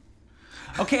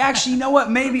 Okay, actually, you know what?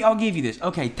 Maybe I'll give you this.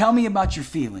 Okay, tell me about your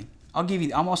feeling. I'll give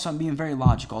you. I'm being very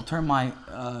logical. I'll turn my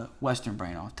Western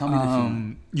brain off. Tell me the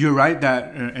feeling. You're right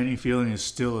that any feeling is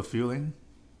still a feeling,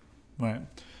 right?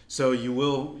 So you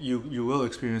will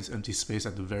experience empty space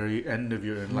at the very end of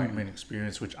your enlightenment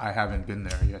experience, which I haven't been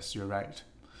there. Yes, you're right.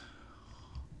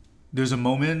 There's a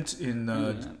moment in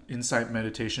the insight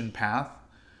meditation path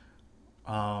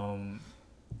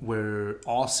where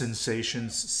all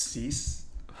sensations cease,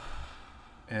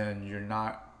 and you're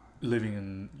not living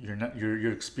in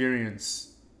your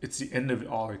experience. It's the end of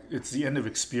all. It's the end of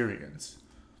experience.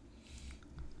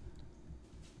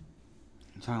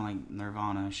 I'm talking like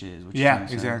Nirvana shit. Is what Yeah, you're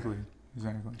saying. exactly.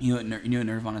 You know what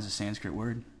Nirvana is a Sanskrit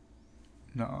word?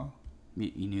 No,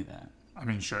 You knew that. I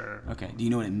mean sure. Okay. Do you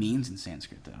know what it means in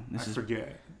Sanskrit though? I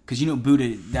forget. Because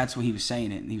Buddha. That's what he was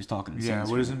saying it, and he was talking in Yeah,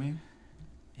 Sanskrit. what does it mean?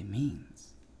 It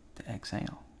means to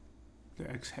exhale. The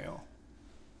exhale.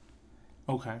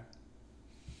 Okay.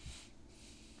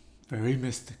 Very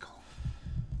mystical.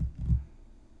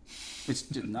 It's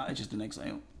just an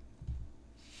exhale.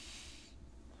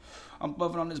 I'm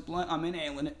puffing on this blunt. I'm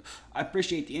inhaling it. I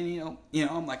appreciate the inhale. You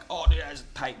know, I'm like, oh, dude, that's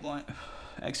a tight blunt.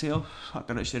 Exhale. I got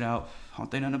that shit out. I don't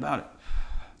think nothing about it.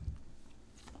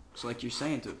 It's like you're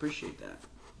saying, to appreciate that.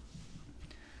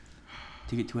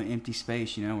 To get to an empty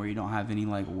space, you know, where you don't have any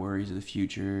like worries of the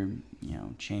future, you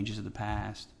know, changes of the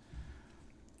past.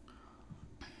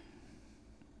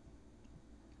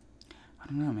 I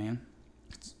don't know, man.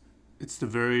 It's the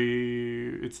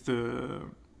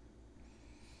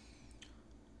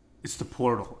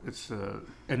portal. It's the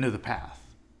end of the path.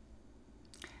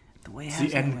 It's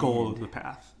the end goal of the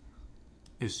path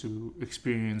is to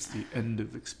experience the end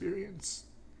of experience.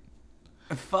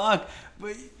 Fuck,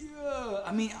 but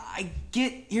I mean, I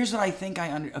get. Here's what I think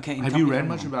I under. Okay, Have you read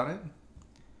much about it?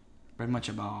 Read much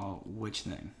about which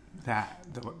thing?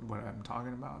 What I'm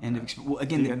talking about. Well,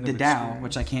 again, the Tao,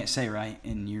 which I can't say right,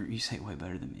 and you say it way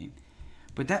better than me.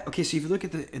 But that okay. So if you look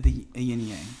at the yin and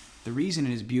yang, the reason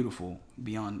it is beautiful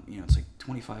beyond it's like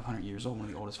 2,500 years old, one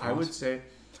of the oldest. I would say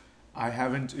I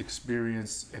haven't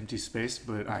experienced empty space,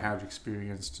 but I have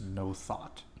experienced no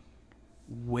thought.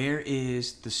 Where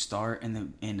is the start and the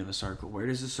end of a circle? Where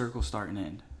does the circle start and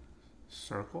end?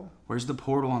 Circle? Where's the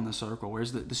portal on the circle?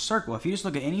 Where's the circle? If you just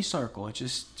look at any circle, it's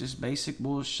just basic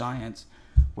bullshit science.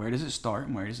 Where does it start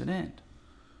and where does it end?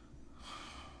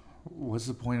 What's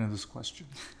the point of this question?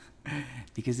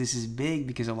 Because this is big,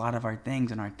 because a lot of our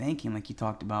things and our thinking, like you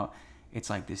talked about, it's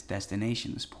like this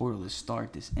destination, this portal, this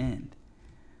start, this end.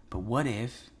 But what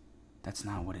if that's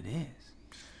not what it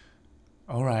is?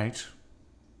 All right.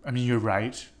 I mean, you're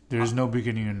right. There's no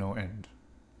beginning and no end.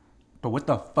 But what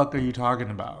the fuck are you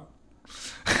talking about?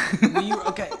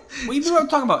 Okay. What you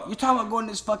talking about? You're talking about going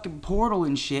to this fucking portal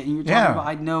and shit, and you're talking about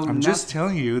I know. I'm just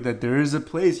telling you that there is a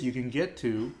place you can get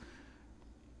to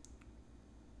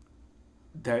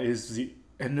that is the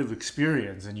end of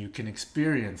experience, and you can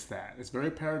experience that. It's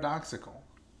very paradoxical.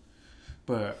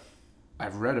 But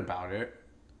I've read about it.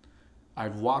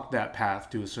 I've walked that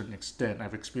path to a certain extent.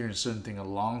 I've experienced certain thing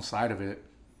alongside of it.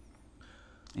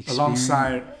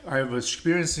 Alongside, I was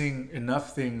experiencing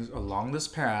enough things along this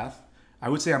path. I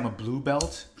would say I'm a blue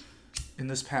belt in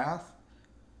this path.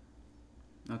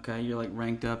 Okay, you're like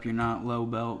ranked up. You're not low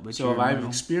belt, but so you're I've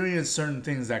experienced certain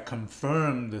things that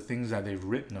confirm the things that they've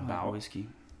written about. Whiskey.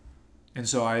 And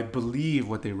so I believe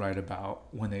what they write about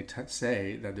when they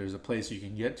say that there's a place you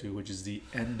can get to, which is the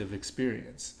end of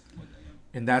experience.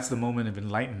 And that's the moment of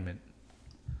enlightenment.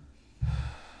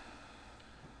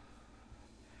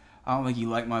 I don't think you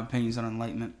like my opinions on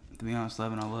enlightenment. To be honest,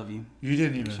 Levin, I love you. You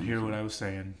didn't even hear what I was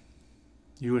saying.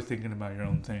 You were thinking about your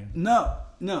own thing. No.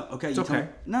 Okay. It's okay.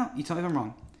 You tell me if I'm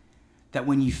wrong. That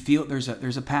when you feel there's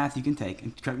a path you can take,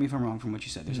 and correct me if I'm wrong from what you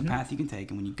said, there's a path you can take,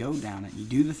 and when you go down it, you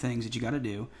do the things that you got to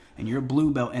do, and you're a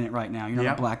blue belt in it right now. You're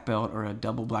not a black belt or a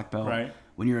double black belt. Right.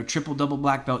 When you're a triple double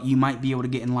black belt, you might be able to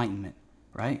get enlightenment,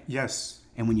 right? Yes.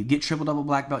 And when you get triple double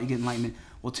black belt, you get enlightenment.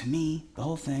 Well, to me, the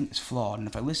whole thing is flawed. And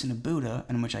if I listen to Buddha,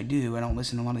 and which I do, I don't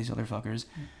listen to a lot of these other fuckers.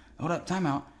 Hold up, time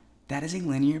out. That is a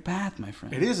linear path, my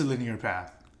friend. It is a linear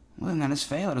path. Well, then that is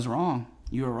fail. That is wrong.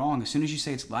 You are wrong. As soon as you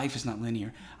say it's life, it's not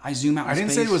linear. I zoom out in I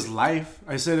didn't space. say it was life.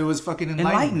 I said it was fucking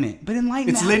enlightenment. But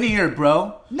enlightenment. It's linear,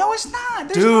 bro. No, it's not.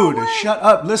 There's Dude, no way. shut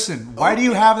up. Listen, why do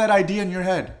you have that idea in your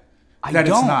head? I that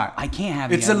don't. It's not. I can't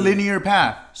have It's the a idea. linear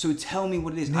path. So tell me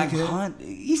what it is. Nigga. I hunt.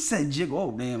 He said jiggle.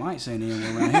 Oh, damn. I ain't saying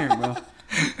anything around here, bro.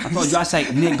 I told you I say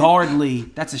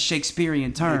niggardly. That's a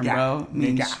Shakespearean term, bro. It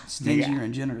means stingy or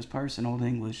ungenerous person. Old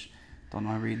English. Don't know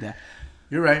how to read that.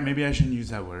 You're right. Maybe I shouldn't use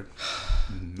that word.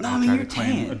 No, I mean, try you're to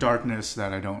claim 10. a darkness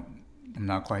that I'm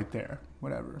not quite there.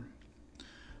 Whatever.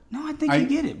 No, I think you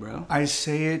get it, bro. I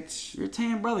say it. You're a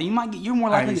 10, brother. You're more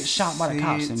likely to get shot by the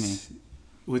cops than me.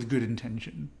 With good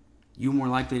intention. You're more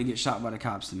likely to get shot by the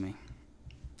cops than me.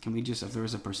 Can we just, if there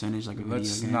was a percentage like a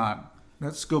video game?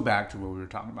 Let's go back to what we were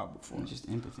talking about before. Just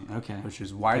empathy. Okay. Which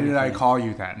is, why did I call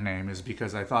you that name? Is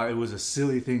because I thought it was a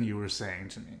silly thing you were saying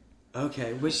to me.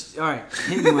 Okay. All right.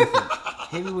 Hit me with it.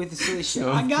 Hit me with the silly shit.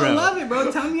 So, I gotta love it,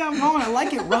 bro. Tell me I'm wrong. I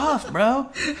like it rough, bro.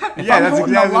 Yeah, that's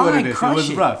exactly what it is.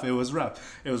 It was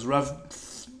rough. It was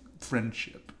rough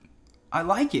friendship. I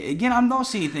like it. Again, I don't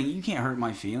see anything. You can't hurt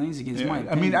my feelings against my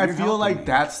opinion. I mean, I You're feel like me.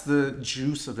 that's the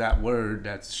juice of that word.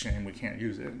 That's a shame we can't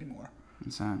use it anymore.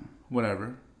 What's that?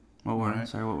 Whatever. What word? Right.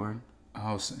 Sorry, what word?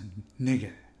 I was saying,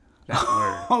 nigga. That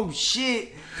word. Oh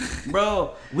shit,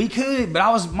 bro. We could,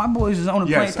 but my boys was on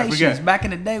the plantations back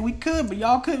in the day. We could, but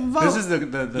y'all couldn't vote. This is the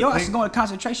y'all used to go to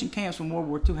concentration camps when World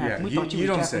War II happened. We thought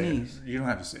you was Japanese. Say it. You don't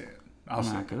have to say it. I'll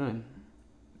say it. Good.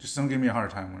 Just don't give me a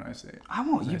hard time when I say it. I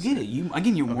won't. You get it.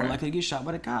 You're more likely to get shot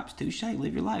by the cops. Touche.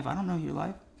 Live your life. I don't know your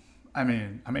life. I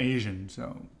mean, I'm Asian,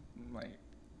 so like.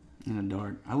 In the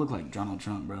dark, I look like Donald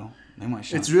Trump, bro. They might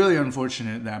shot. It's really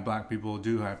unfortunate that black people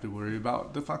do have to worry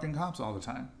about the fucking cops all the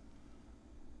time.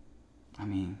 I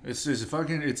mean, it's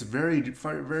very,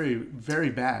 very, very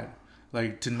bad.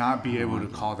 Like, to not be able to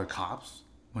call the cops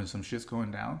when some shit's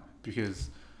going down because,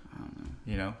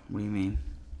 you know. What do you mean?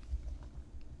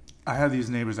 I have these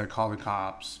neighbors that call the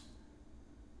cops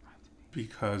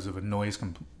because of a noise,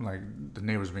 like the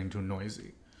neighbors being too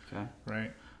noisy. Okay.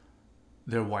 Right?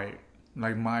 They're white.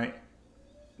 Like my,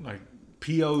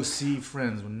 POC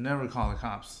friends would never call the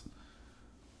cops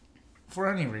for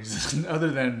any reason other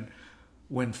than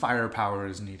when firepower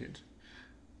is needed.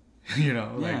 You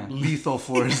know, like lethal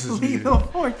force is needed. Lethal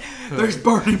force. There's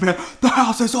Burning Man. The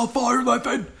house is on fire, my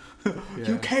friend.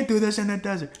 You can't do this in the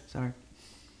desert. Sorry.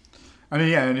 I mean,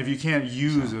 yeah, and if you can't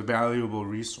use a valuable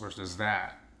resource as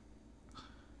that,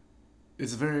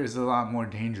 it's a lot more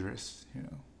dangerous, you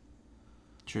know.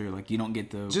 True, like you don't get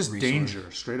the just resource.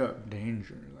 Danger, straight up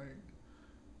danger, like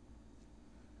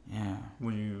yeah.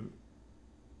 When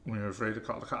you're afraid to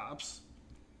call the cops.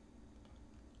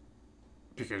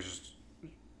 Because,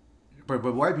 but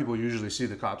white people usually see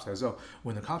the cops as,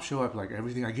 when the cops show up, like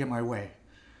everything, I get my way.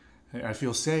 I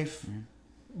feel safe.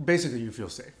 Mm-hmm. Basically, you feel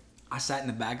safe. I sat in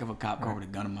the back of a cop car with a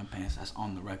gun in my pants. That's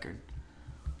on the record.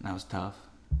 And that was tough.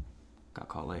 Got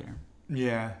caught later.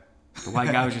 Yeah. The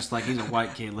white guy was just like, he's a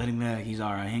white kid. Let him back. He's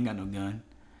all right. He ain't got no gun.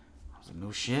 I was like,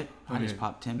 no shit. I just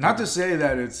popped 10. Not to say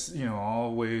that it's,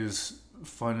 always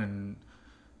fun and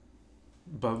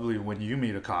bubbly when you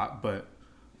meet a cop, but,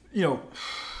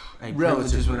 hey,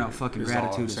 privileges without fucking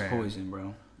gratitude is poison,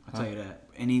 bro. I'll tell you that.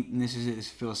 And this is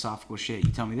philosophical shit.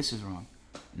 You tell me this is wrong.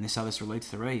 And this is how this relates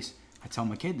to race. I tell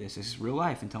my kid this. This is real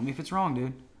life. And tell me if it's wrong,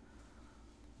 dude.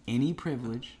 Any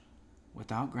privilege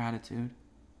without gratitude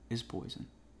is poison.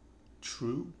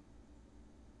 True.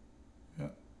 Yeah.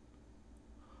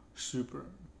 Super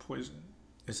poison.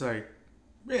 It's like,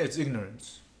 it's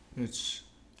ignorance. It's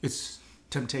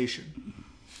temptation.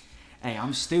 Hey,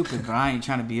 I'm stupid, but I ain't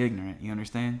trying to be ignorant. You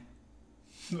understand?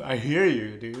 I hear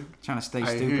you, dude. Trying to stay I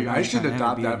stupid. hear you. I ain't should trying to ever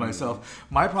adopt be that ignorant. myself.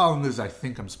 My problem is I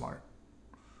think I'm smart.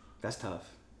 That's tough.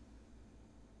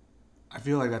 I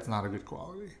feel like that's not a good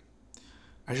quality.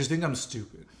 I just think I'm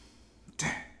stupid.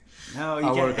 No, you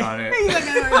I'll can't. work on it.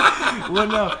 Well,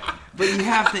 no, but you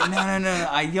have to. No.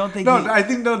 I don't think. No, I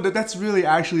think that's really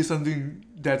actually something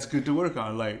that's good to work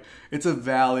on. Like, it's a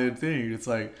valid thing. It's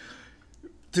like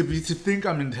to think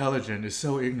I'm intelligent is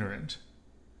so ignorant,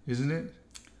 isn't it?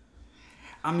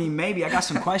 I mean, maybe I got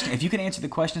some questions. If you can answer the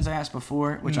questions I asked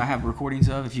before, which I have recordings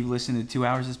of, if you listen to 2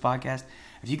 hours of this podcast,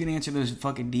 if you can answer those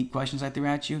fucking deep questions I threw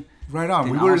at you, right on.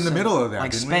 then We were in also, the middle of that,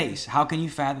 like didn't space. How can you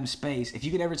fathom space? If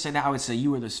you could ever say that, I would say you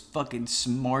were the fucking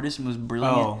smartest, most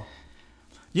brilliant. Oh,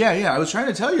 yeah. I was trying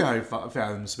to tell you how I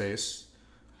fathom space.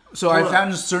 So I Look.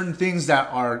 found certain things that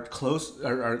are close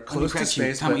Let me to correct you.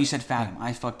 space. Tell me but- you said fathom.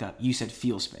 I fucked up. You said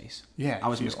feel space. Yeah, I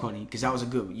was feel. misquoting you because that was a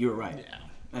good one. You were right.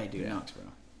 Yeah. Hey, dude, Yeah. Knox, bro.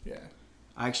 Yeah.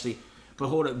 But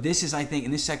hold up. This is, I think,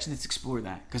 in this section, let's explore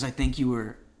that because I think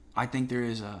there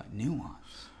is a nuance.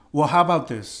 Well, how about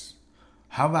this?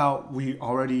 How about we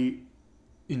already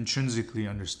intrinsically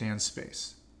understand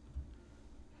space?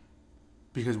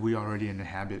 Because we already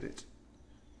inhabit it.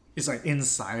 It's like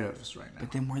inside of us right now.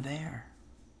 But then we're there.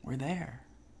 We're there.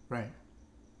 Right.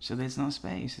 So there's no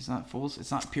space. It's not full. It's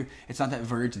not pure. It's not that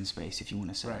virgin space, if you want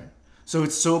to say. Right. So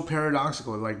it's so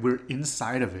paradoxical. Like, we're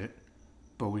inside of it,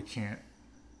 but we can't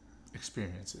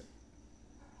experience it.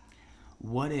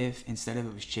 What if instead of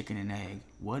it was chicken and egg,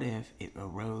 what if it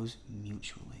arose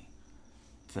mutually?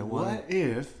 If there was, What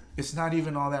if it's not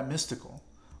even all that mystical?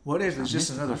 What if it's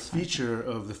just mystical, another that's fine. feature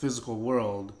of the physical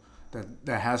world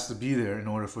that has to be there in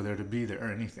order for there to be there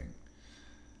or anything?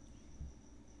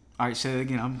 All right, say it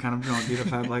again. I'm kind of drunk, dude. I've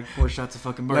had like 4 shots of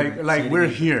fucking bourbon. Like Say it we're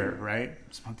again. here, right?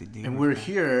 Smoked it, dude. And we're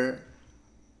here.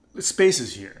 Space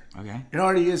is here. Okay. It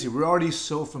already is here. We're already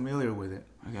so familiar with it.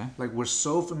 Okay. Like, we're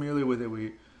so familiar with it.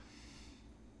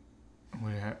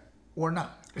 We're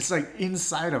not. It's like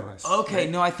inside of us. Okay. right?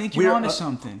 No, I think you're We're, onto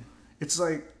something. It's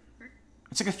like,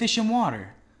 It's like a fish in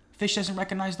water. Fish doesn't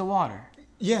recognize the water.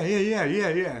 yeah.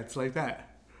 It's like that,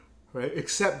 right?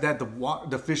 Except that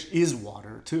the fish is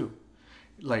water too.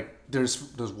 Like, there's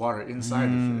water inside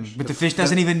the fish. But the fish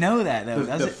doesn't even know that, though.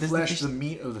 The Does flesh, fish? the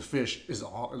meat of the fish is a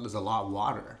lot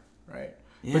water, right?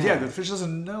 Yeah. But yeah, the fish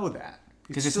doesn't know that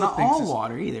Because it's still not thinks all it's-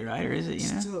 water either, right? Or is it?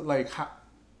 You know. Still, like,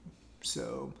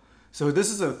 so this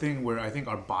is a thing where I think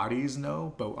our bodies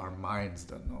know, but our minds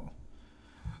don't know.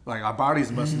 Like, our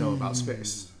bodies must know about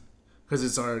space because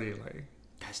it's already like,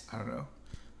 I don't know.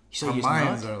 So Our you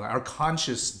minds just are like, our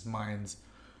conscious minds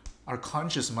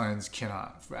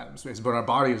cannot fathom space, but our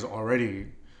body is already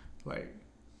like,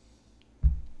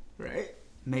 right?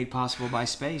 made possible by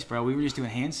space, bro. We were just doing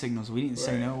hand signals. We didn't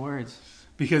say Right. no words.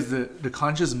 Because the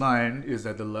conscious mind is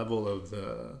at the level of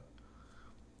the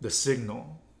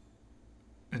signal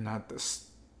and not the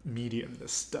medium, the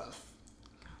stuff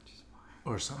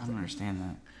or I something. don't understand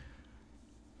that.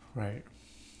 Right.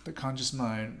 The conscious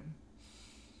mind.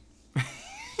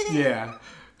 Yeah.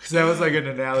 Because that was like an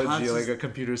analogy, like a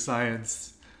computer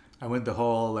science. I went the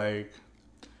whole like,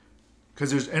 because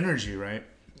there's energy, right?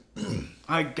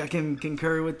 I can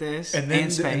concur with this. And then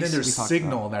space, and then we there's talked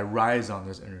signal that rise on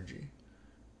this energy.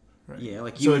 Right? Yeah,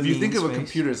 like you so and if you me think in of a space.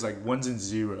 computer, it's like ones and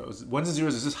zeros. Ones and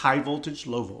zeros is just high voltage,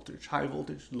 low voltage, high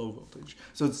voltage, low voltage.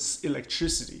 So it's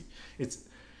electricity.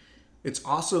 It's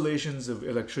oscillations of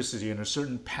electricity in a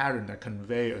certain pattern that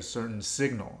convey a certain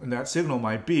signal. And that signal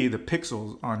might be the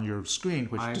pixels on your screen,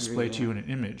 which I agree, display to yeah. you in an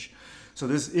image. So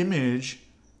this image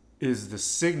is the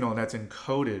signal that's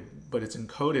encoded, but it's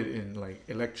encoded in like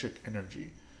electric energy.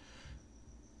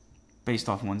 based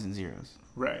off ones and zeros.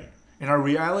 Right. And our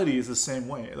reality is the same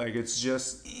way. Like, it's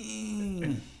just,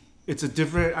 it's a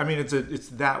different, I mean, it's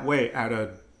that way at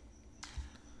a,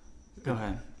 Go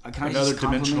ahead. Can I Another just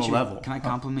compliment dimensional your, level. Can I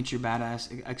compliment your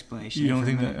badass explanation? you don't for a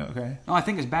think minute? that, okay. No, I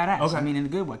think it's badass. Okay. I mean, in a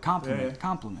good way. Compliment. Yeah, yeah.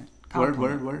 Compliment.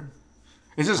 Word.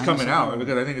 It's just I coming understand. out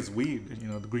because I think it's weed,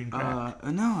 the green crack.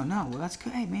 No. Well, that's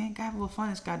good. Hey, man, gotta have a little fun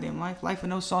in this goddamn life. Life with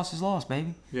no sauce is lost,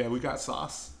 baby. Yeah, we got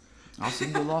sauce. Also,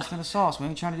 you get lost in the sauce. We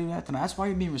ain't trying to do that tonight. That's why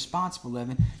you're being responsible,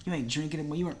 Evan. You ain't drinking it.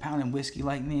 Well, you weren't pounding whiskey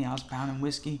like me. I was pounding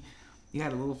whiskey. You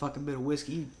had a little fucking bit of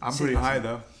whiskey. You I'm sit pretty on high, some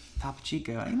though. Topo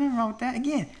Chico. Ain't nothing wrong with that.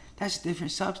 Again, that's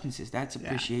different substances. That's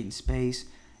appreciating space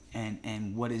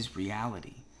and what is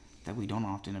reality that we don't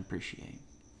often appreciate.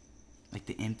 Like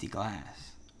the empty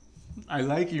glass. I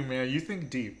like you, man. You think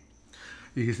deep.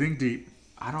 You think deep.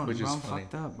 I don't Which know. is I'm funny.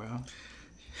 fucked up, bro.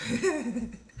 This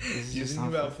is You just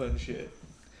think not about fun shit.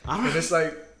 I don't-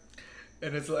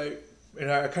 And it's like,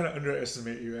 And I kind of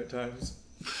underestimate you at times.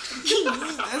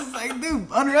 That's like, dude,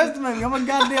 underestimate me. I'm a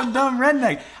goddamn dumb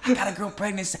redneck. I got a girl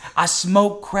pregnant. I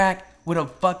smoked crack with a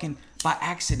fucking, by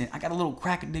accident. I got a little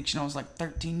crack addiction. I was like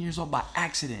 13 years old by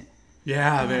accident.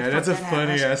 Yeah, man, that's a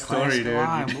funny ass story, dude.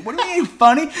 What do you mean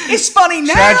funny? It's funny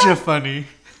now. Such a funny.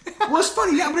 Well, it's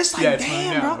funny now, but it's like, It's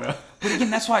damn, funny now, bro. But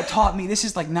again, that's why it taught me. This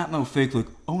is like not no fake, like,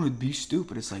 I want to be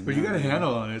stupid. It's like, But you got a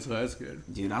handle on it, so that's good.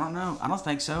 Dude, I don't know. I don't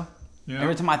think so. Yeah.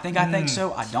 Every time I think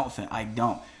so, I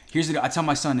don't. Here's the. I tell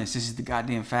my son this. This is the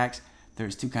goddamn facts.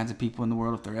 There's two kinds of people in the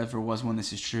world. If there ever was one,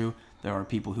 this is true. There are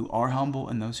people who are humble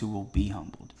and those who will be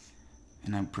humbled.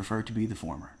 And I prefer to be the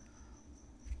former.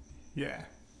 Yeah.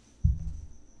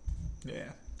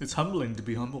 Yeah. It's humbling to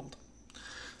be humbled.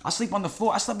 I sleep on the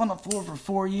floor. I slept on the floor for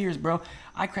 4 years, bro.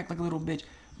 I cracked like a little bitch.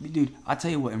 Dude, I tell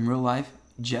you what, in real life,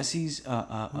 Jesse's,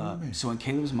 so when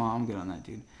Caleb's mom, good on that,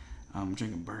 dude. I'm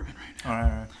drinking bourbon right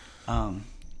now. All right.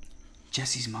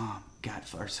 Jesse's mom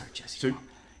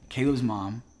Caleb's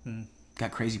mom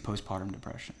got crazy postpartum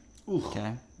depression. Ooh,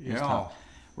 okay? It was yeah. tough,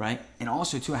 right? And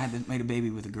also, too, I had made a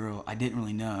baby with a girl I didn't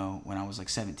really know when I was like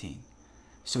 17.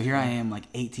 So here I am, like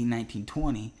 18, 19,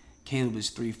 20. Caleb is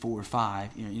 3, 4, 5,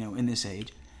 you know, in this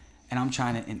age. And I'm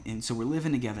trying to, and so we're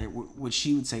living together, what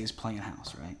she would say is playing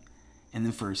house, right? And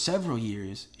then for several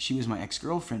years, she was my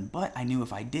ex-girlfriend, but I knew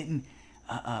if I didn't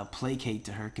placate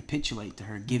to her, capitulate to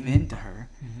her, give in to her,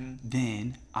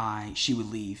 then she would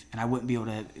leave, and I wouldn't be able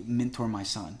to mentor my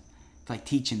son, like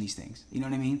teaching these things. You know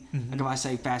what I mean? Like if I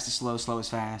say fast is slow, slow is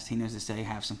fast, he knows to say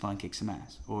have some fun, kick some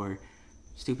ass, or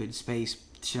stupid space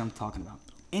shit I'm talking about.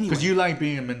 Anyway, because you like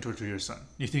being a mentor to your son,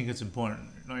 you think it's important,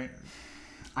 right?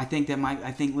 I think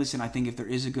if there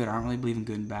is a good, I don't really believe in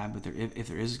good and bad, but if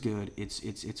there is good,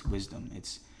 it's wisdom.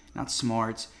 It's not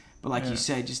smarts, but like you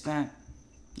said, just that.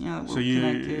 Yeah, so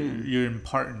you're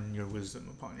imparting your wisdom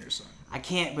upon your son. I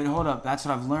can't, but hold up. That's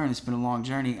what I've learned. It's been a long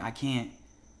journey. I can't.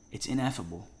 It's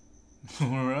ineffable.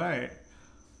 All right.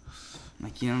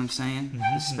 Like, you know what I'm saying?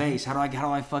 The space. How do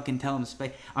I fucking tell him the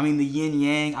space? I mean, the yin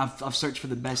yang. I've searched for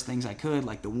the best things I could,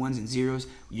 like the ones and zeros.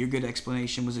 Your good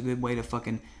explanation was a good way to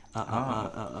fucking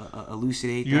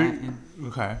elucidate that.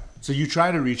 Okay. So you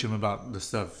try to reach him about the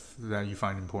stuff that you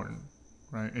find important,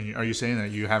 right? And are you saying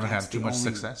that you haven't had too much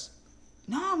success?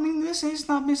 No, I mean, listen, it's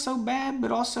not been so bad,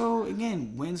 but also,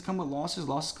 again, wins come with losses,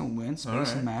 losses come with wins,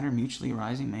 space and matter, mutually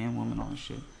arising, man, woman, all this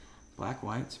shit. Black,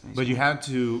 white, space. But you had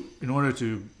to, in order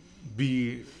to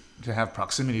have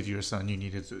proximity to your son, you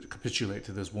needed to capitulate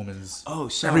to this woman's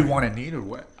every want and need, or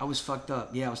what? I was fucked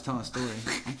up. Yeah, I was telling a story.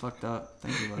 I'm fucked up.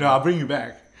 Thank you. No, I'll bring you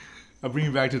back. I'll bring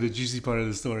you back to the juicy part of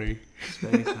the story.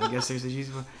 Space. I guess there's a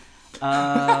juicy part.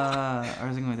 I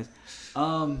was thinking with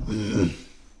this.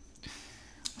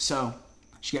 So,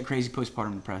 she got crazy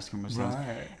postpartum depression.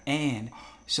 Right. And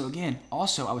so again,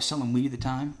 also I was selling weed at the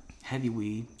time, heavy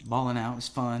weed, balling out. It was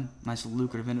fun, nice little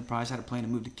lucrative enterprise. I had a plan to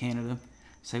move to Canada,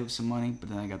 save up some money, but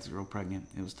then I got this girl pregnant.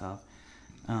 It was tough.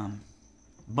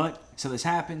 But so this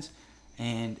happens,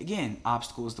 and again,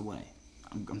 obstacle is the way.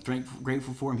 I'm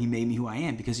grateful for him. He made me who I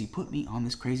am because he put me on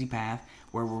this crazy path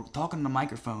where we're talking on a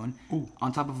microphone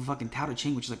on top of a fucking Tao Te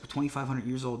Ching, which is like 2,500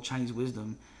 years old Chinese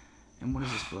wisdom. And what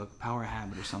is this book? Power of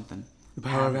Habit or something. The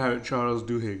Power of Habit, Charles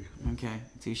Duhigg. Okay,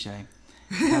 touche.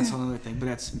 That's another thing, but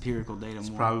that's empirical data. It's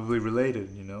probably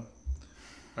related, you know.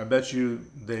 I bet you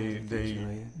they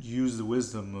use the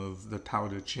wisdom of the Tao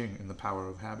Te Ching in the Power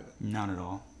of Habit. Not at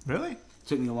all. Really? It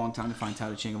took me a long time to find Tao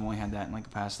Te Ching. I've only had that in like the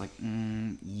past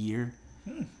year.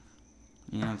 You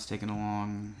know, it's taken a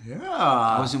long. Yeah.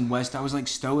 I was like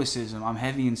Stoicism. I'm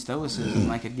heavy in Stoicism.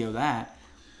 I could go that,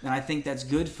 and I think that's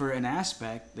good for an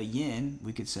aspect. The Yin,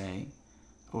 we could say.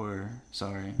 The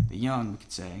Yang, we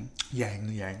could say.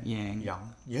 Yang. Yeah.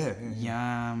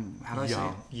 Yang. How do I say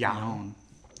it? Yang.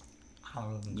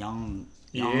 Yang.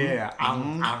 Yeah. Yeah.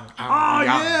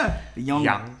 The Yang.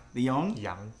 Yang. The Yang.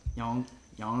 Yang.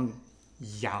 Yang.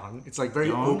 Yang. It's like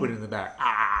very open in the back.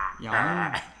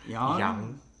 Yang.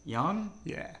 Yang. Yang.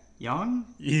 Yeah. Yang.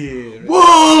 Yeah.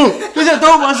 Whoa! There's a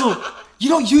throat muscle. You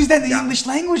don't use that in the English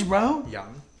language, bro.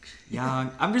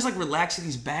 Yang. I'm just like relaxing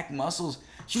these back muscles.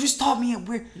 You just taught me a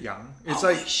weird. Yang. It's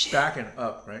like back and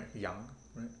up, right? Yang,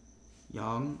 right?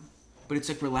 Yang. But it's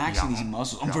like relaxing these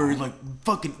muscles. I'm very like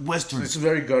fucking Western. It's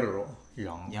very guttural.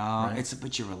 Yang. Yang. Right?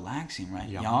 But you're relaxing, right?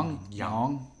 Yang.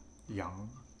 Yang.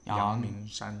 Yang Ming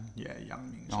Shan. Yeah,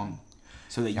 Yang Ming Shan. Yang.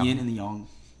 So the Yin and the Yang.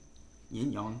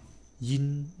 Yin Yang.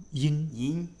 Yin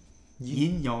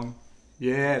Yang.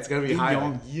 Yeah, it's gotta be high.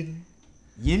 Like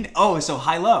yin. Oh, so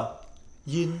high low.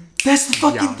 Yin. That's the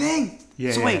fucking yang. thing.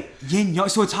 Yeah. So wait, yin yang.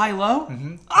 So it's high low.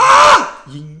 Mm-hmm. Ah!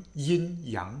 Yin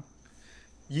yang.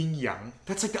 Yin yang.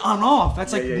 That's like the on-off.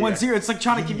 That's like 1-0. It's like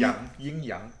trying to give you... Yin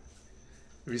yang.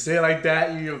 If you say it like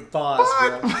that, you're a boss,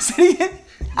 bro. Say it again.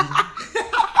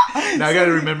 Now I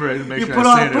gotta remember it and make you sure put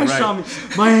I on say it pressure right. on me.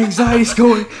 My anxiety's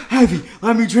going heavy.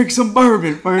 Let me drink some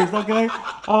bourbon first, okay?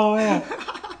 Oh, yeah.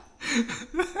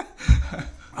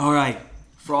 All right.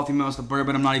 Frothy Mouse the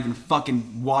bourbon. I'm not even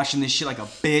fucking washing this shit like a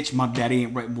bitch. My daddy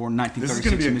ain't born 1936 This is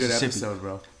gonna be a in good Mississippi. episode,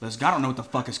 bro. Let's go. I don't know what the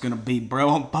fuck it's gonna be, bro.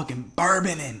 I'm fucking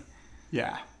bourboning.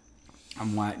 Yeah.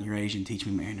 I'm white and you're Asian. Teach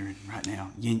me Mandarin right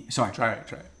now. Sorry. Try it.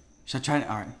 Should I try it?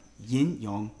 All right. Yin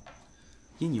Yong.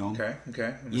 Yin Yong.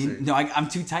 Okay. Let me Yin. see. No, I'm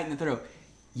too tight in the throat.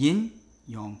 Yin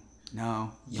Yong.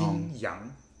 No. Yong. Yin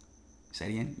yang. Say it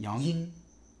again. Yong. Yin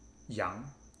yang.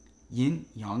 Yin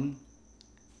Yang.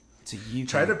 It's a U.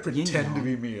 Try to Yin pretend to Yang.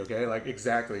 be me, okay? Like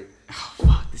exactly. Oh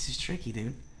fuck! This is tricky,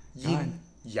 dude. Yin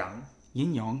yang.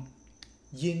 Yin Yang.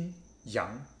 Yin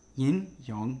yang. Yin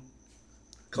Yang.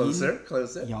 Closer.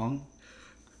 Yang.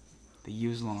 The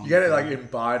U's long. You gotta like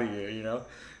embody it, you know?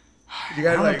 You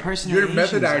gotta I'm like, impersonating you're a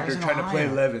method Asians. I actor was in trying to play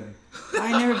Ohio. Levin.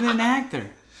 I never been an actor.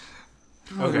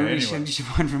 Okay, You anyway. should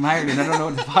find from Ireland. I don't know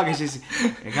what the fuck. It's just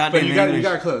goddamn But you English.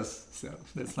 got close. So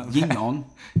that's not Yin bad. Yang.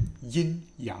 Yin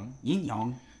yang. Yin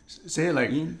Yang. Say it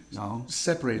like Yin Yang.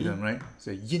 separate them, right?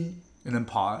 Say yin and then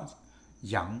pause.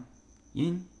 Yang.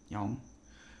 Yin Yang.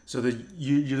 So the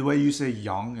the way you say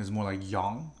yang is more like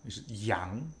yang. It's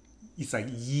yang. It's like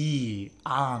yi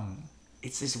ang.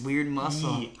 It's this weird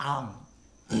muscle. Yi ang.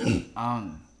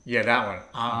 Ang. Yeah, that one.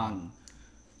 Ang. Ang.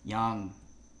 Yang.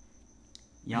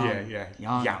 Yang. Yeah.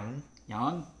 Yang. Yang.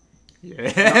 Yang.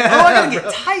 Yeah. Oh, I gotta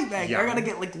get tight back there. I Yang. gotta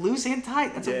get like loose and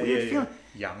tight. That's a Yeah, weird yeah. feeling.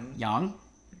 Yang. Yang.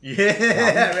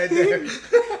 Yeah, right there.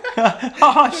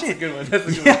 Oh shit. Good one. That's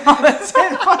a good Yeah, that's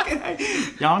it.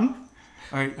 Fucking Yang.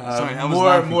 All right. one. Sorry, I was more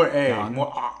laughing. more a Yang.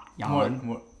 more ah, Yang.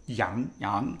 more yang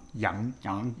Yang. yang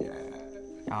Yang.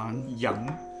 Yang.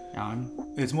 yang.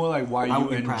 Yang. It's more like I wouldn't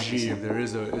Y-U-N-G practice it. if there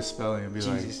is a spelling. It'd be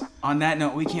Jesus. like On that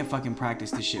note, we can't fucking practice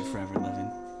this shit forever, Levin.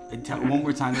 One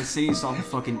more time. Let's say it's all the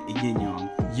fucking yin yang.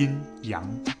 yin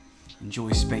yang.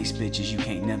 Enjoy space, bitches. You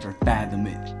can't never fathom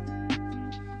it.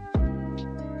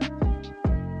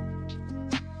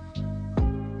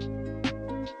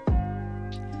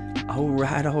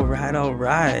 All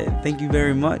right. Thank you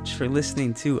very much for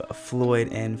listening to Floyd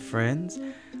and Friends.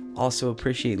 Also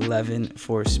appreciate Levin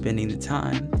for spending the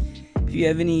time. If you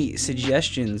have any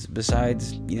suggestions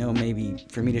besides, maybe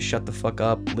for me to shut the fuck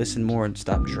up, listen more, and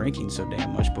stop drinking so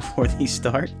damn much before these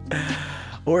start,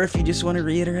 or if you just want to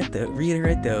reiterate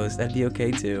those, that'd be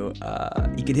okay too.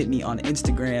 You can hit me on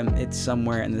Instagram. It's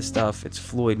somewhere in the stuff. It's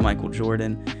Floyd Michael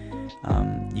Jordan.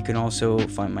 You can also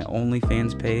find my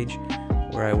OnlyFans page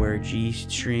where I wear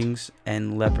G-strings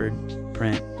and leopard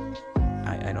print.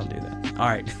 I don't do that. All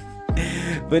right.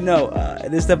 But no,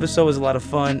 this episode was a lot of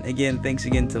fun. Again, thanks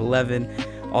again to Levin.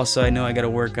 Also, I know I got to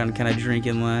work on kind of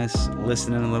drinking less,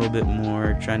 listening a little bit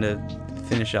more, trying to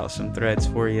finish out some threads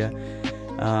for you.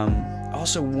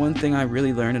 Also, one thing I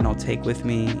really learned and I'll take with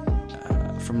me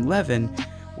from Levin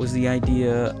was the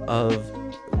idea of,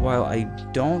 while I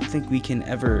don't think we can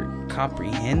ever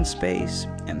comprehend space,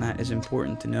 and that is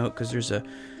important to note because there's a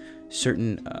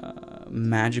certain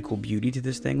magical beauty to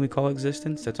this thing we call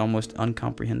existence that's almost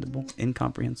incomprehensible.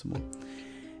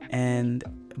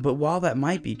 But while that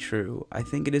might be true, I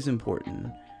think it is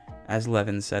important, as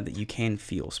Levin said, that you can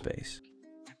feel space.